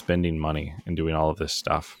Online and spending money and doing all of this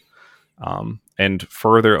stuff. And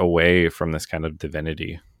further away from this kind of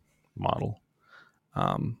divinity model.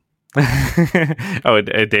 Oh,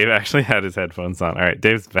 Dave actually had his headphones on. All right,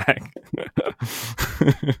 Dave's back.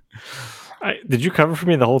 Did you cover for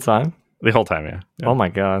me the whole time? The whole time, yeah. Oh my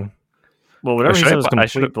god. Well, whatever he said was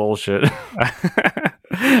complete bullshit.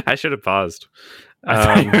 I should have paused. I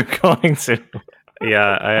thought you were going to.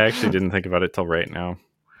 Yeah, I actually didn't think about it till right now.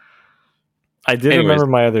 I did remember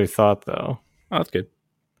my other thought, though. Oh, that's good.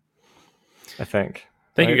 I think.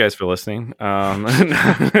 Thank you guys for listening. What's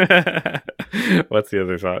the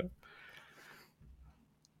other thought?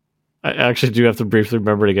 I actually do have to briefly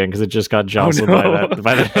remember it again because it just got jostled by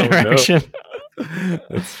that interaction. No.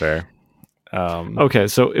 That's fair. Okay,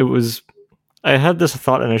 so it was... I had this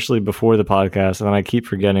thought initially before the podcast, and then I keep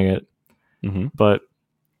forgetting it. Mm-hmm. But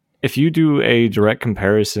if you do a direct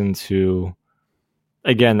comparison to,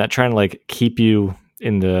 again, that trying to like keep you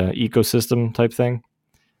in the ecosystem type thing,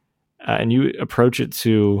 and you approach it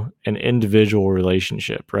to an individual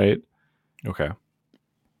relationship, right? Okay.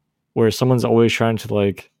 Where someone's always trying to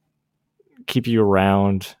like keep you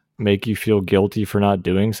around, make you feel guilty for not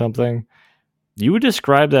doing something. You would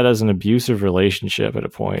describe that as an abusive relationship at a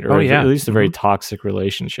point, or at least a very toxic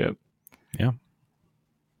relationship. Yeah.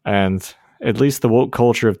 And at least the woke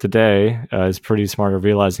culture of today is pretty smart of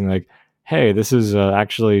realizing like, hey, this is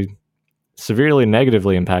actually severely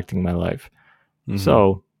negatively impacting my life. Mm-hmm.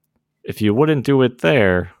 So if you wouldn't do it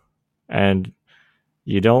there and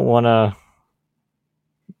you don't want to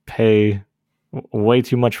pay way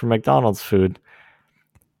too much for McDonald's food,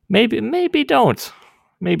 maybe don't.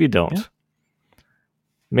 Maybe don't. Yeah.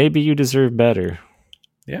 Maybe you deserve better.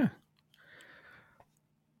 Yeah.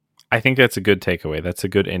 I think that's a good takeaway. That's a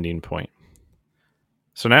good ending point.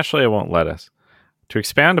 So naturally, I won't let us. To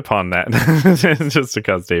expand upon that, just to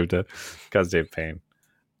cause Dave pain.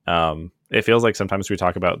 It feels like sometimes we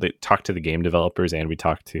talk to the game developers and we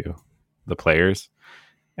talk to the players.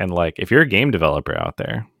 And like, if you're a game developer out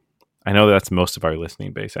there, I know that's most of our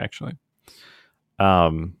listening base actually.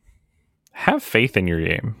 Have faith in your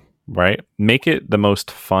game. Right? Make it the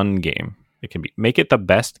most fun game it can be. Make it the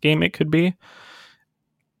best game it could be.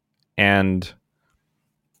 And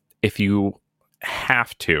if you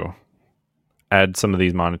have to, add some of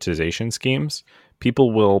these monetization schemes,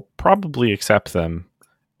 people will probably accept them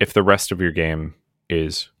if the rest of your game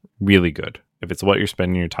is really good. If it's what you're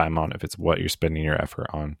spending your time on, if it's what you're spending your effort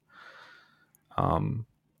on.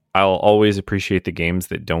 I'll always appreciate the games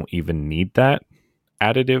that don't even need that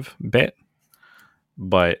additive bit.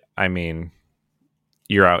 But I mean,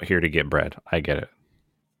 you're out here to get bread. I get it.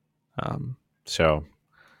 So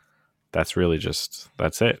that's really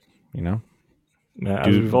that's it, you know? Yeah, as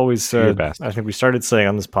we've always said, I think we started saying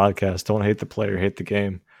on this podcast, don't hate the player, hate the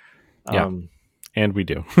game. Yeah. And we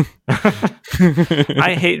do.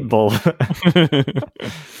 I hate both.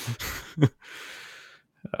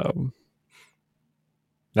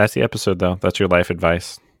 That's the episode, though. That's your life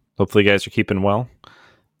advice. Hopefully, you guys are keeping well.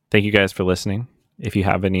 Thank you guys for listening. If you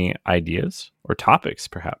have any ideas or topics,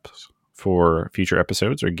 perhaps, for future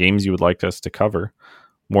episodes or games you would like us to cover,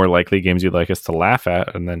 more likely games you'd like us to laugh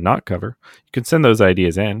at and then not cover, you can send those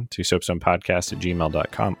ideas in to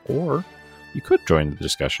soapstonepodcast@gmail.com, or you could join the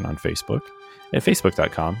discussion on Facebook at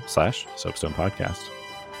facebook.com/soapstonepodcast.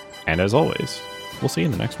 And as always, we'll see you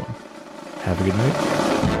in the next one. Have a good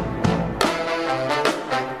night.